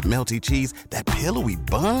sauce, that melty cheese, that pillowy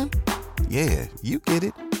bun. Yeah, you get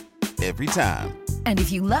it. Every time. And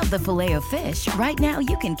if you love the Filet-O-Fish, right now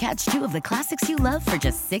you can catch two of the classics you love for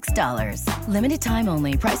just $6. Limited time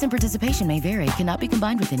only. Price and participation may vary. Cannot be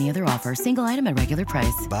combined with any other offer. Single item at regular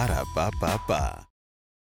price. Ba-da-ba-ba-ba.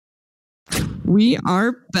 We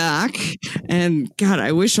are back, and God,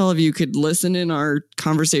 I wish all of you could listen in our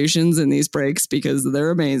conversations in these breaks, because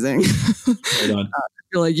they're amazing. Hold on. I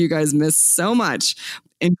feel like you guys miss so much,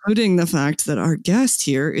 including the fact that our guest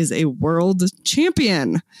here is a world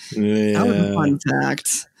champion. Yeah. That was a fun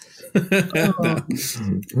fact.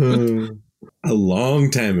 A long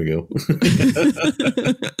time ago.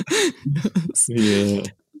 Yeah.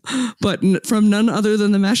 But from none other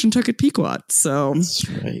than the Mashantucket Pequot. So that's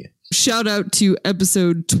right. Shout out to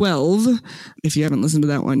episode 12. If you haven't listened to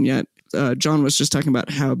that one yet, John was just talking about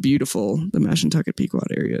how beautiful the Mashantucket Pequot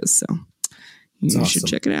area is. So you should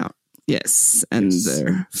check it out. Yes. And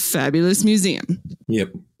their fabulous museum.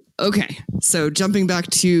 Yep. Okay. So jumping back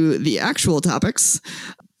to the actual topics,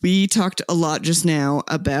 we talked a lot just now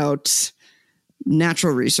about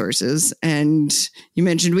natural resources. And you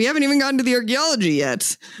mentioned we haven't even gotten to the archaeology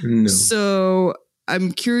yet. No. So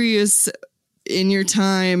I'm curious, in your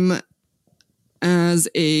time as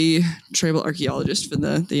a tribal archaeologist for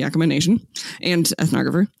the Yakama Nation and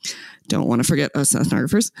ethnographer, don't want to forget us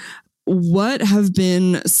ethnographers, what have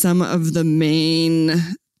been some of the main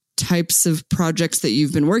types of projects that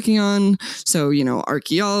you've been working on? So, you know,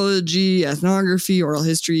 archaeology, ethnography, oral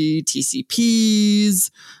history,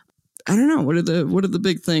 TCPs. I don't know. What are the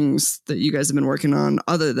big things that you guys have been working on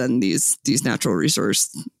other than these natural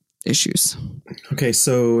resource issues? Okay,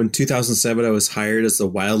 so in 2007, I was hired as a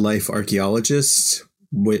wildlife archaeologist,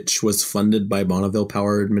 which was funded by Bonneville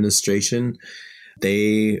Power Administration.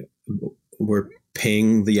 They we're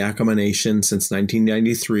paying the Yakama Nation since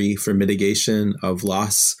 1993 for mitigation of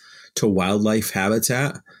loss to wildlife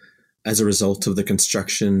habitat as a result of the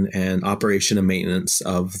construction and operation and maintenance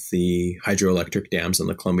of the hydroelectric dams on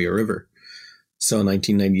the Columbia River. So in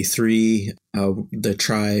 1993, the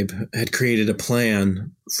tribe had created a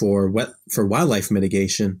plan for wildlife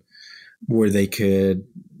mitigation where they could,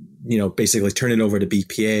 basically turn it over to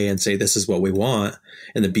BPA and say, this is what we want.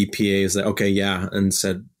 And the BPA is like, okay, yeah. And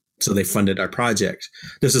said, so they funded our project.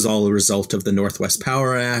 This is all a result of the Northwest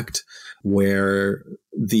Power Act, where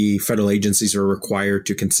the federal agencies were required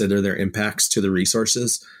to consider their impacts to the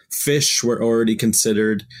resources. Fish were already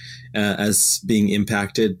considered as being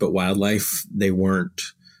impacted, but wildlife, they weren't.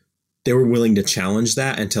 They were willing to challenge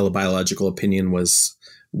that until a biological opinion was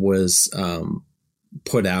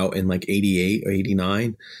put out in like 88 or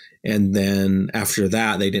 89. And then after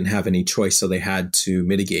that, they didn't have any choice. So they had to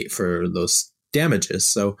mitigate for those damages.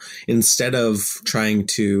 So instead of trying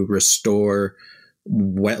to restore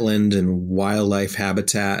wetland and wildlife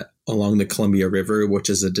habitat along the Columbia River, which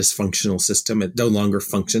is a dysfunctional system, it no longer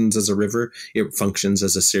functions as a river. It functions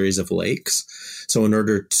as a series of lakes. So in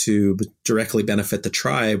order to directly benefit the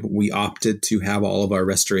tribe, we opted to have all of our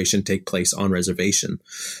restoration take place on reservation.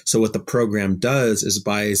 So what the program does is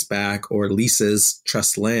buys back or leases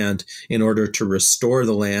trust land in order to restore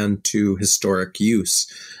the land to historic use,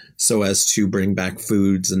 so as to bring back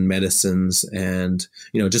foods and medicines and,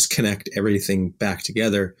 just connect everything back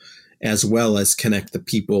together, as well as connect the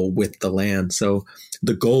people with the land. So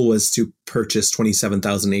the goal was to purchase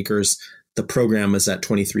 27,000 acres. The program is at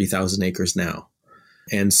 23,000 acres now.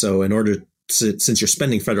 And so in order to, since you're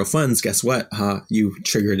spending federal funds, guess what? You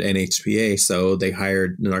triggered NHPA. So they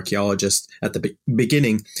hired an archaeologist at the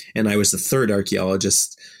beginning, and I was the third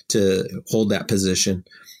archaeologist to hold that position.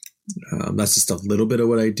 That's just a little bit of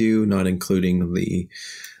what I do, not including the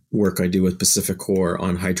work I do with Pacific Corps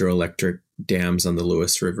on hydroelectric dams on the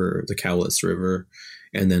Lewis River, the Cowlitz River,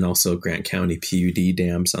 and then also Grant County PUD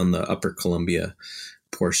dams on the upper Columbia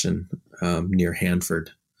portion near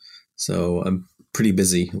Hanford. So I'm pretty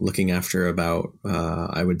busy looking after about,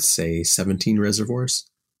 I would say, 17 reservoirs.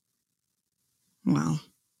 Wow.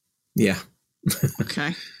 Yeah.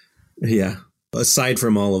 Okay. Yeah. Aside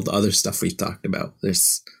from all of the other stuff we talked about,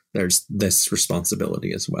 there's this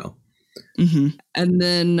responsibility as well. Mm-hmm. And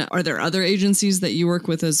then are there other agencies that you work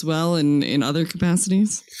with as well in other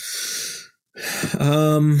capacities?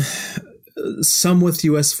 Some with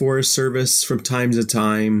U.S. Forest Service from time to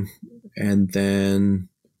time, and then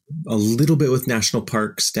a little bit with national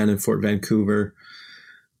parks down in Fort Vancouver.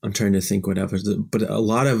 I'm trying to think whatever, but a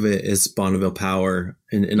lot of it is Bonneville Power.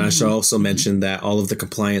 And I should also mention that all of the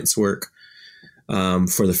compliance work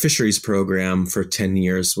for the fisheries program for 10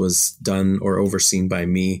 years was done or overseen by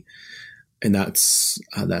me. And that's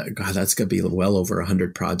going to be well over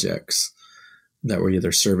 100 projects that were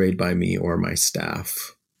either surveyed by me or my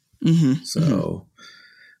staff. Mm-hmm. So,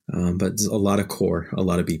 but a lot of core, a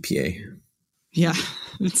lot of BPA. Yeah,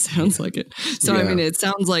 it sounds like it. So, yeah. I mean, it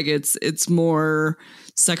sounds like it's more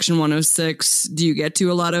Section 106. Do you get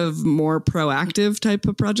to a lot of more proactive type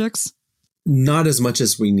of projects? Not as much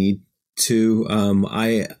as we need to.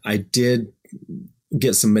 I did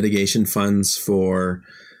get some mitigation funds for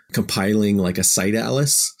compiling like a site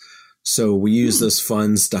atlas. So we use those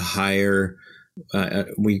funds to hire.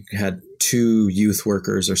 We had 2 youth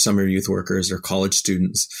workers or summer youth workers or college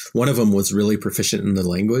students. One of them was really proficient in the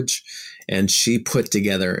language, and she put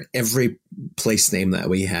together every place name that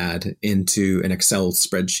we had into an Excel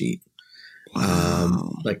spreadsheet.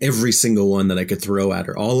 Wow. Like every single one that I could throw at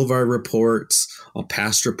her, all of our reports, all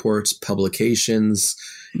past reports, publications,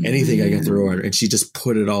 anything I could throw at her. And she just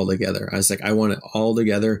put it all together. I was like, I want it all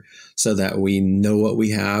together so that we know what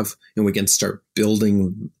we have and we can start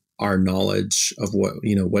building our knowledge of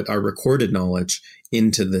what our recorded knowledge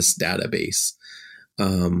into this database.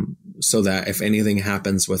 So that if anything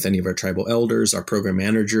happens with any of our tribal elders, our program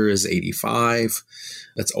manager is 85.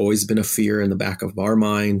 That's always been a fear in the back of our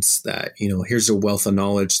minds that, here's a wealth of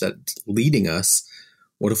knowledge that's leading us.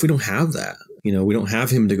 What if we don't have that? We don't have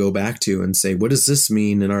him to go back to and say, what does this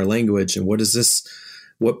mean in our language? And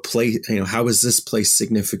what place, how is this place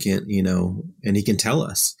significant? And he can tell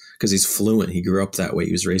us because he's fluent. He grew up that way.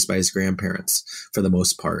 He was raised by his grandparents for the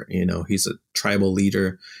most part. He's a tribal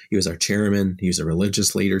leader. He was our chairman. He was a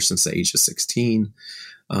religious leader since the age of 16.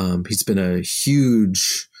 He's been a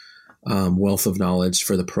huge wealth of knowledge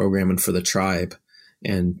for the program and for the tribe.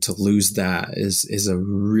 And to lose that is a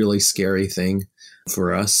really scary thing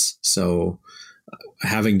for us. So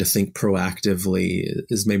having to think proactively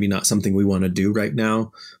is maybe not something we want to do right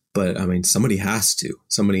now, but I mean, somebody has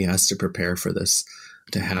to prepare for this.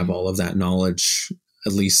 to have all of that knowledge,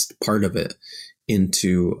 at least part of it,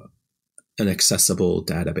 into an accessible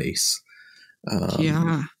database.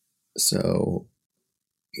 So,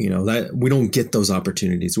 that we don't get those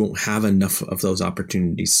opportunities. We won't have enough of those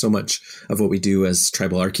opportunities. So much of what we do as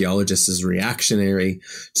tribal archaeologists is reactionary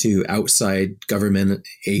to outside government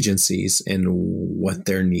agencies and what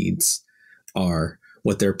their needs are,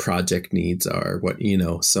 what their project needs are,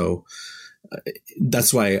 so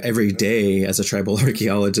that's why every day as a tribal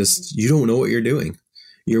archaeologist, you don't know what you're doing.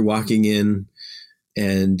 You're walking in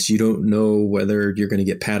and you don't know whether you're going to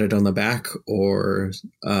get patted on the back or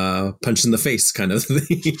punched in the face kind of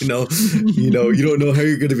thing. You don't know how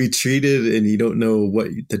you're going to be treated, and you don't know what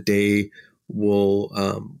the day will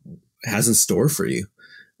has in store for you.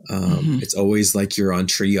 It's always like you're on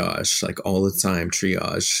triage, like all the time,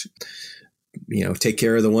 triage. Take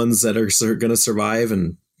care of the ones that are going to survive,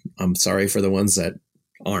 and I'm sorry for the ones that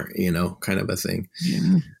aren't, kind of a thing.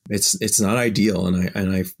 Yeah. It's not ideal.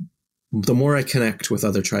 And the more I connect with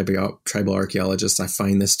other tribal archaeologists, I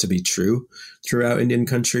find this to be true throughout Indian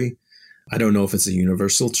country. I don't know if it's a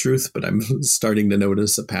universal truth, but I'm starting to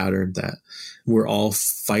notice a pattern that we're all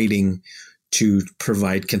fighting to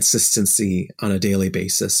provide consistency on a daily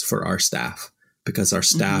basis for our staff, because our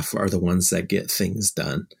staff are the ones that get things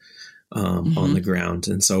done on the ground.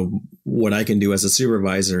 And so what I can do as a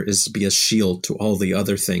supervisor is be a shield to all the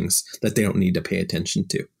other things that they don't need to pay attention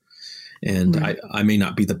to. And I may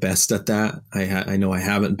not be the best at that. I know I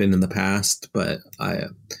haven't been in the past, but I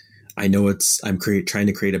know I'm trying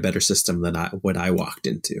to create a better system than what I walked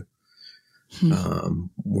into.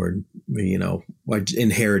 Where, I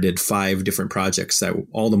inherited 5 different projects that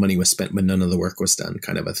all the money was spent, but none of the work was done,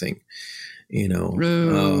 kind of a thing.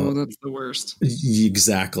 That's the worst.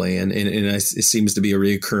 Exactly. And it seems to be a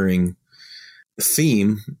recurring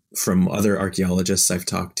theme from other archaeologists I've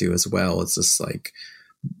talked to as well. It's just like,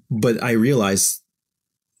 but I realize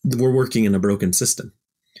we're working in a broken system.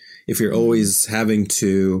 If you're always having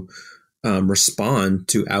to respond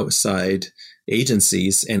to outside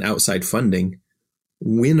agencies and outside funding,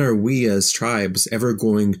 when are we as tribes ever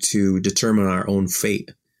going to determine our own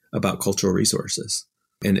fate about cultural resources?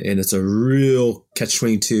 And it's a real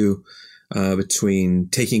catch-22 between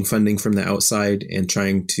taking funding from the outside and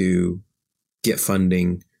trying to get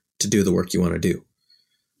funding to do the work you want to do.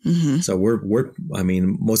 So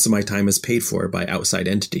most of my time is paid for by outside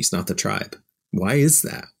entities, not the tribe. Why is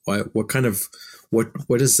that? What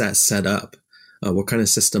does that set up? What kind of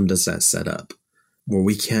system does that set up where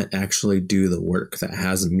we can't actually do the work that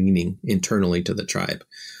has meaning internally to the tribe?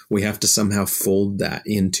 We have to somehow fold that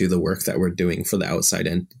into the work that we're doing for the outside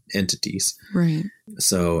entities. Right.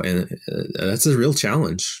 So, and that's a real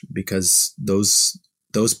challenge, because those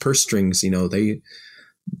purse strings,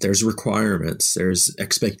 there's requirements, there's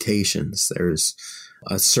expectations, there's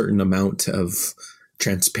a certain amount of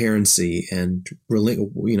transparency, and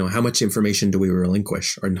how much information do we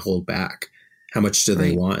relinquish or hold back? How much do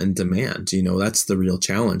they want and demand? That's the real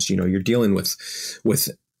challenge. You're dealing with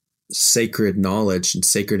sacred knowledge and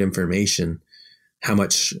sacred information. How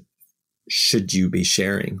much should you be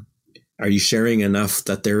sharing? Are you sharing enough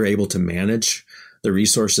that they're able to manage the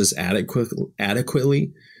resources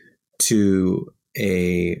adequately to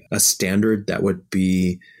a standard that would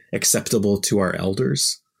be acceptable to our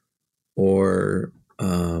elders? Or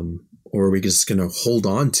are we just going to hold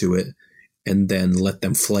on to it and then let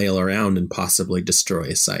them flail around and possibly destroy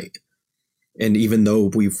a site? And even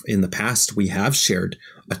though in the past we have shared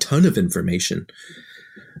a ton of information,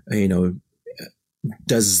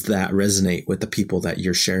 does that resonate with the people that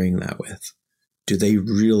you're sharing that with? Do they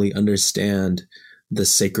really understand the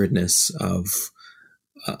sacredness of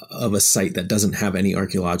a site that doesn't have any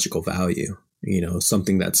archaeological value?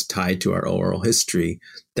 Something that's tied to our oral history,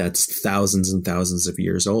 that's thousands and thousands of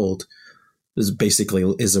years old, is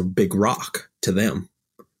a big rock to them.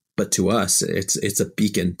 But to us, it's a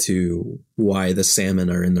beacon to why the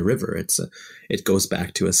salmon are in the river. It goes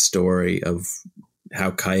back to a story of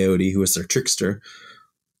how Coyote, who was their trickster,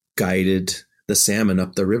 guided the salmon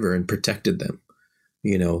up the river and protected them.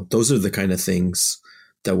 Those are the kind of things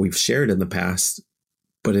that we've shared in the past.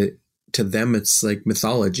 But to them, it's like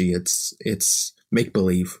mythology. It's make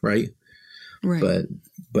believe, right? Right.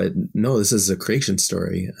 But no, this is a creation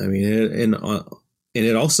story. I mean, and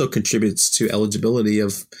it also contributes to eligibility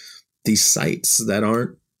of these sites that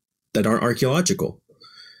aren't archaeological.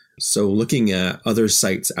 So looking at other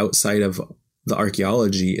sites outside of the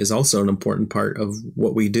archaeology is also an important part of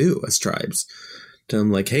what we do as tribes.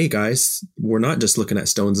 I'm like, hey guys, we're not just looking at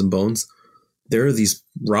stones and bones. There are these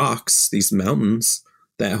rocks, these mountains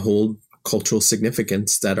that hold cultural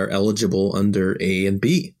significance that are eligible under A and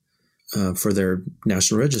B. for their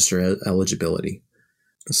National Register eligibility.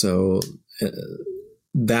 So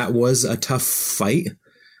that was a tough fight.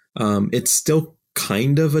 It's still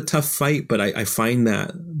kind of a tough fight, but I find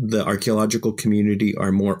that the archaeological community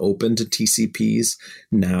are more open to TCPs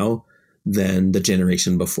now than the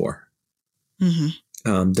generation before.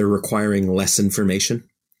 Mm-hmm. They're requiring less information,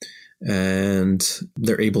 and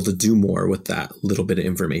they're able to do more with that little bit of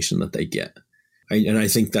information that they get. And I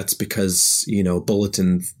think that's because,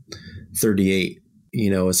 Bulletin 38,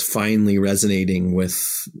 is finally resonating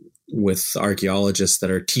with archaeologists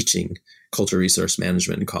that are teaching cultural resource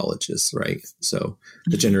management in colleges, right? So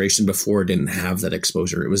the generation before didn't have that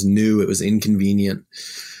exposure. It was new. It was inconvenient.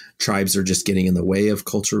 Tribes are just getting in the way of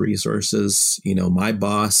cultural resources. My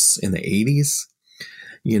boss in the 80s,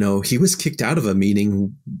 he was kicked out of a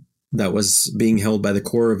meeting that was being held by the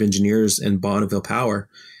Corps of Engineers in Bonneville Power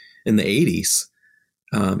in the 80s.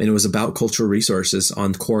 And it was about cultural resources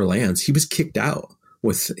on Corps lands. He was kicked out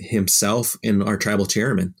with himself and our tribal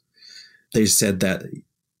chairman. They said that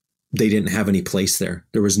they didn't have any place there.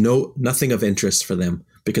 There was nothing of interest for them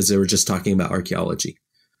because they were just talking about archaeology.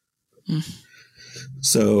 Mm.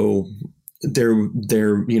 So they're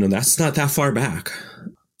that's not that far back.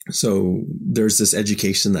 So there's this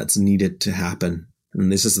education that's needed to happen. And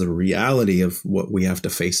this is the reality of what we have to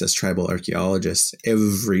face as tribal archaeologists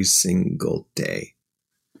every single day.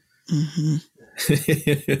 Mm-hmm.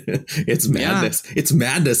 It's madness. Yeah. It's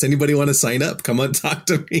madness. Anybody want to sign up? Come on, talk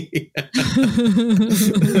to me.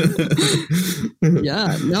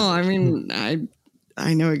 Yeah, no, I mean,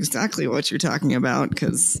 I know exactly what you're talking about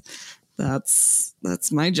because that's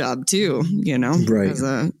my job too. Right. As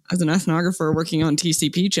an ethnographer working on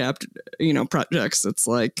TCP projects, it's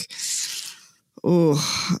like, it's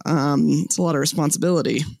a lot of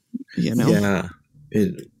responsibility. Yeah,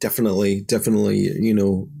 it definitely.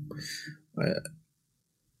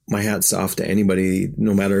 My hat's off to anybody,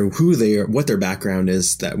 no matter who they are, what their background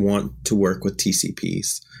is, that want to work with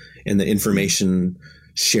TCPs and the information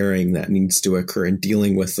sharing that needs to occur and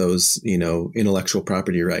dealing with those, intellectual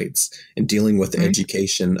property rights and dealing with the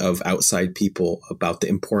education of outside people about the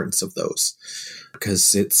importance of those,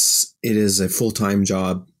 because it is a full-time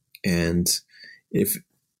job. And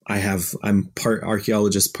I'm part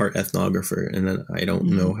archaeologist, part ethnographer, and I don't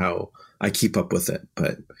know how I keep up with it,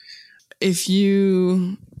 but if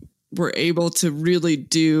you were able to really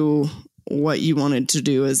do what you wanted to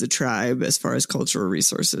do as a tribe, as far as cultural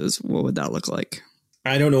resources, what would that look like?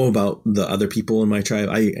 I don't know about the other people in my tribe.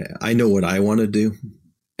 I know what I want to do.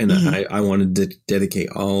 And I wanted to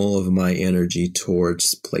dedicate all of my energy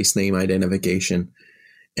towards place name identification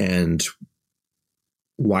and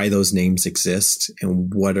why those names exist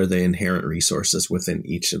and what are the inherent resources within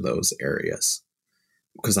each of those areas.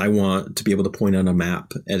 Because I want to be able to point on a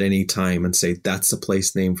map at any time and say, that's the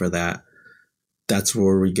place name for that. That's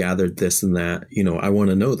where we gathered this and that. I want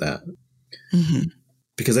to know that. Mm-hmm.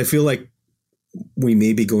 Because I feel like we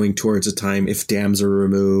may be going towards a time, if dams are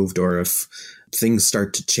removed or if things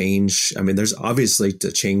start to change. I mean, there's obviously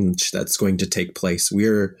the change that's going to take place.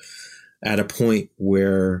 We're at a point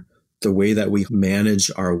where the way that we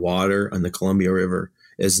manage our water on the Columbia River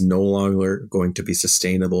is no longer going to be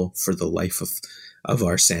sustainable for the life of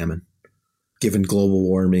our salmon. Given global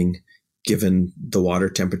warming, given the water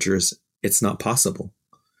temperatures, it's not possible.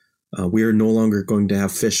 We are no longer going to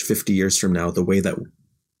have fish 50 years from now, the way that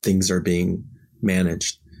things are being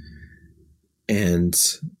managed. And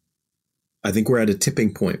I think we're at a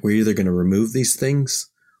tipping point. We're either going to remove these things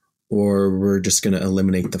or we're just going to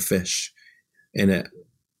eliminate the fish. And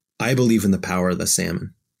I believe in the power of the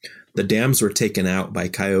salmon. The dams were taken out by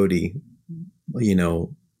coyote,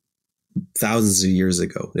 thousands of years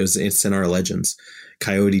ago. It's in our legends.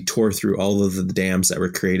 Coyote tore through all of the dams that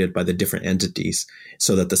were created by the different entities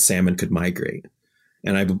so that the salmon could migrate.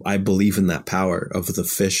 And I believe in that power of the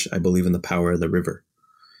fish. I believe in the power of the river.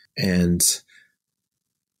 And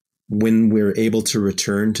when we're able to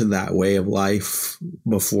return to that way of life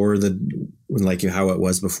before how it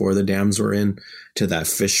was before the dams were in, to that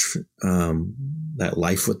fish, that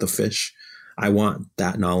life with the fish, I want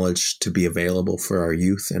that knowledge to be available for our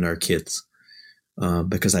youth and our kids,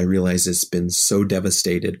 because I realize it's been so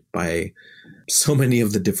devastated by so many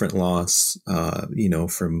of the different laws,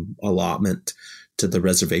 from allotment to the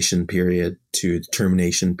reservation period to the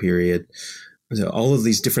termination period, all of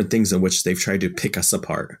these different things in which they've tried to pick us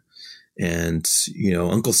apart. And,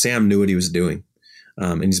 Uncle Sam knew what he was doing,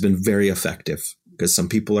 and he's been very effective because some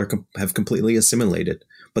people have completely assimilated,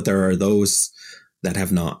 but there are those that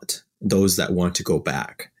have not. Those that want to go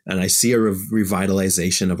back. And I see a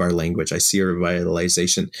revitalization of our language. I see a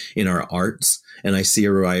revitalization in our arts, and I see a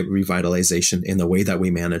revitalization in the way that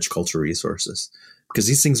we manage cultural resources, because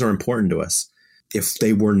these things are important to us. If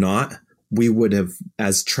they were not, we would have,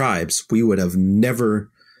 as tribes, we would have never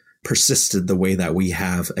persisted the way that we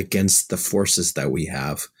have against the forces that we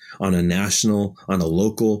have on a national, on a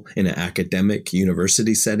local, in an academic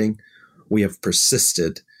university setting. We have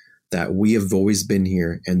persisted that we have always been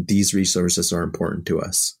here, and these resources are important to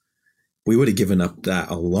us. We would have given up that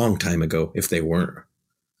a long time ago if they weren't,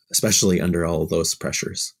 especially under all of those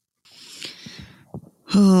pressures.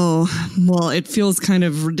 Oh, well, it feels kind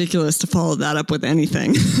of ridiculous to follow that up with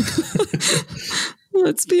anything.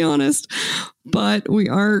 Let's be honest. But we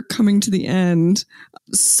are coming to the end.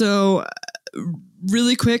 So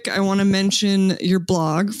really quick, I want to mention your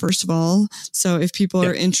blog, first of all. So if people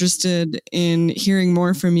are interested in hearing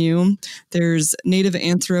more from you, there's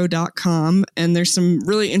nativeanthro.com, and there's some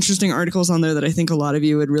really interesting articles on there that I think a lot of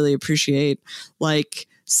you would really appreciate, like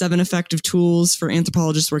 7 effective tools for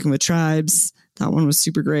anthropologists working with tribes. That one was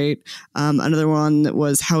super great. Another one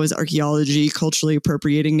was how is archaeology culturally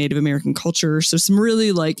appropriating Native American culture? So some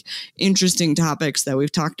really like interesting topics that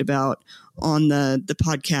we've talked about on the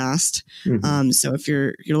podcast. Mm-hmm. So if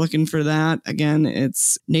you're looking for that, again,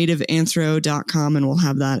 it's nativeanthro.com, and we'll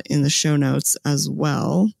have that in the show notes as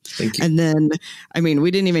well. Thank you. And then, I mean,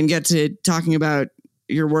 we didn't even get to talking about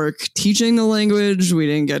your work teaching the language. We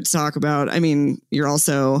didn't get to talk about, I mean, you're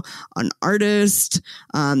also an artist,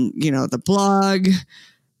 the blog,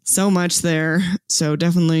 so much there. So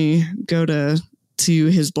definitely go to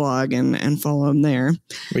his blog and follow him there.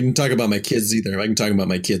 We didn't talk about my kids either. I can talk about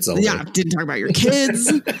my kids all day. Yeah, didn't talk about your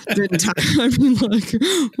kids.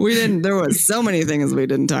 There was so many things we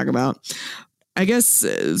didn't talk about. I guess,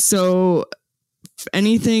 so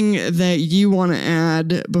anything that you want to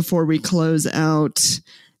add before we close out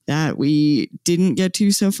that we didn't get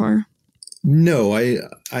to so far? No, I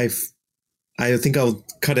think I'll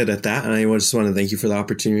cut it at that. And I just want to thank you for the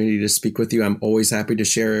opportunity to speak with you. I'm always happy to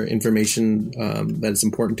share information that is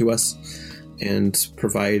important to us and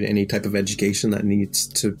provide any type of education that needs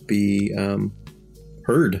to be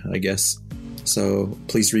heard, I guess. So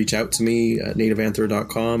please reach out to me at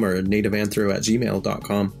nativeanthro.com or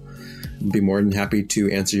nativeanthro@gmail.com. I'd be more than happy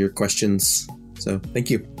to answer your questions. So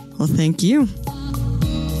thank you. Well, thank you.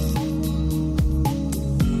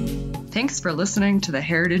 Thanks for listening to the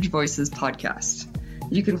Heritage Voices podcast.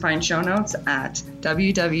 You can find show notes at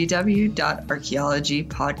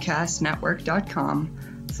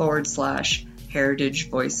www.archaeologypodcastnetwork.com/Heritage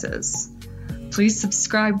Voices. Please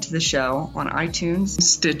subscribe to the show on iTunes,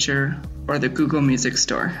 Stitcher, or the Google Music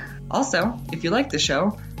Store. Also, if you like the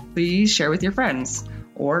show, please share with your friends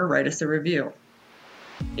or write us a review.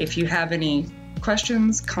 If you have any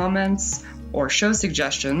questions, comments, or show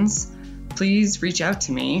suggestions, please reach out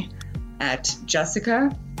to me at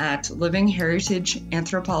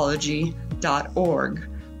jessica@livingheritageanthropology.org,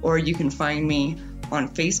 or you can find me on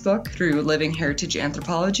Facebook through Living Heritage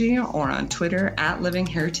Anthropology or on Twitter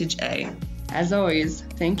 @LivingHeritageA. As always,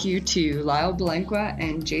 thank you to Lyle Blanqua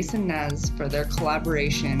and Jason Nez for their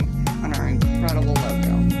collaboration on our incredible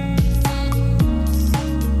logo.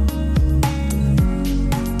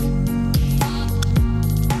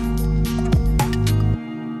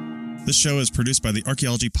 This show is produced by the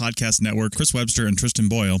Archaeology Podcast Network, Chris Webster and Tristan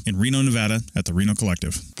Boyle in Reno, Nevada at the Reno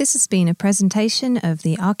Collective. This has been a presentation of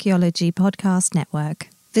the Archaeology Podcast Network.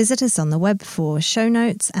 Visit us on the web for show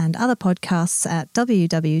notes and other podcasts at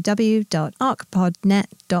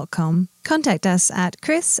www.archpodnet.com. Contact us at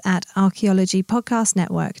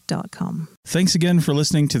chris@archaeologypodcastnetwork.com. Thanks again for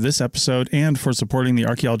listening to this episode and for supporting the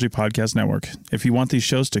Archaeology Podcast Network. If you want these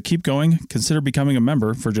shows to keep going, consider becoming a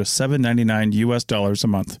member for just $7.99 a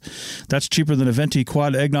month. That's cheaper than a venti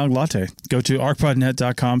quad eggnog latte. Go to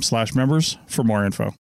archpodnet.com/members for more info.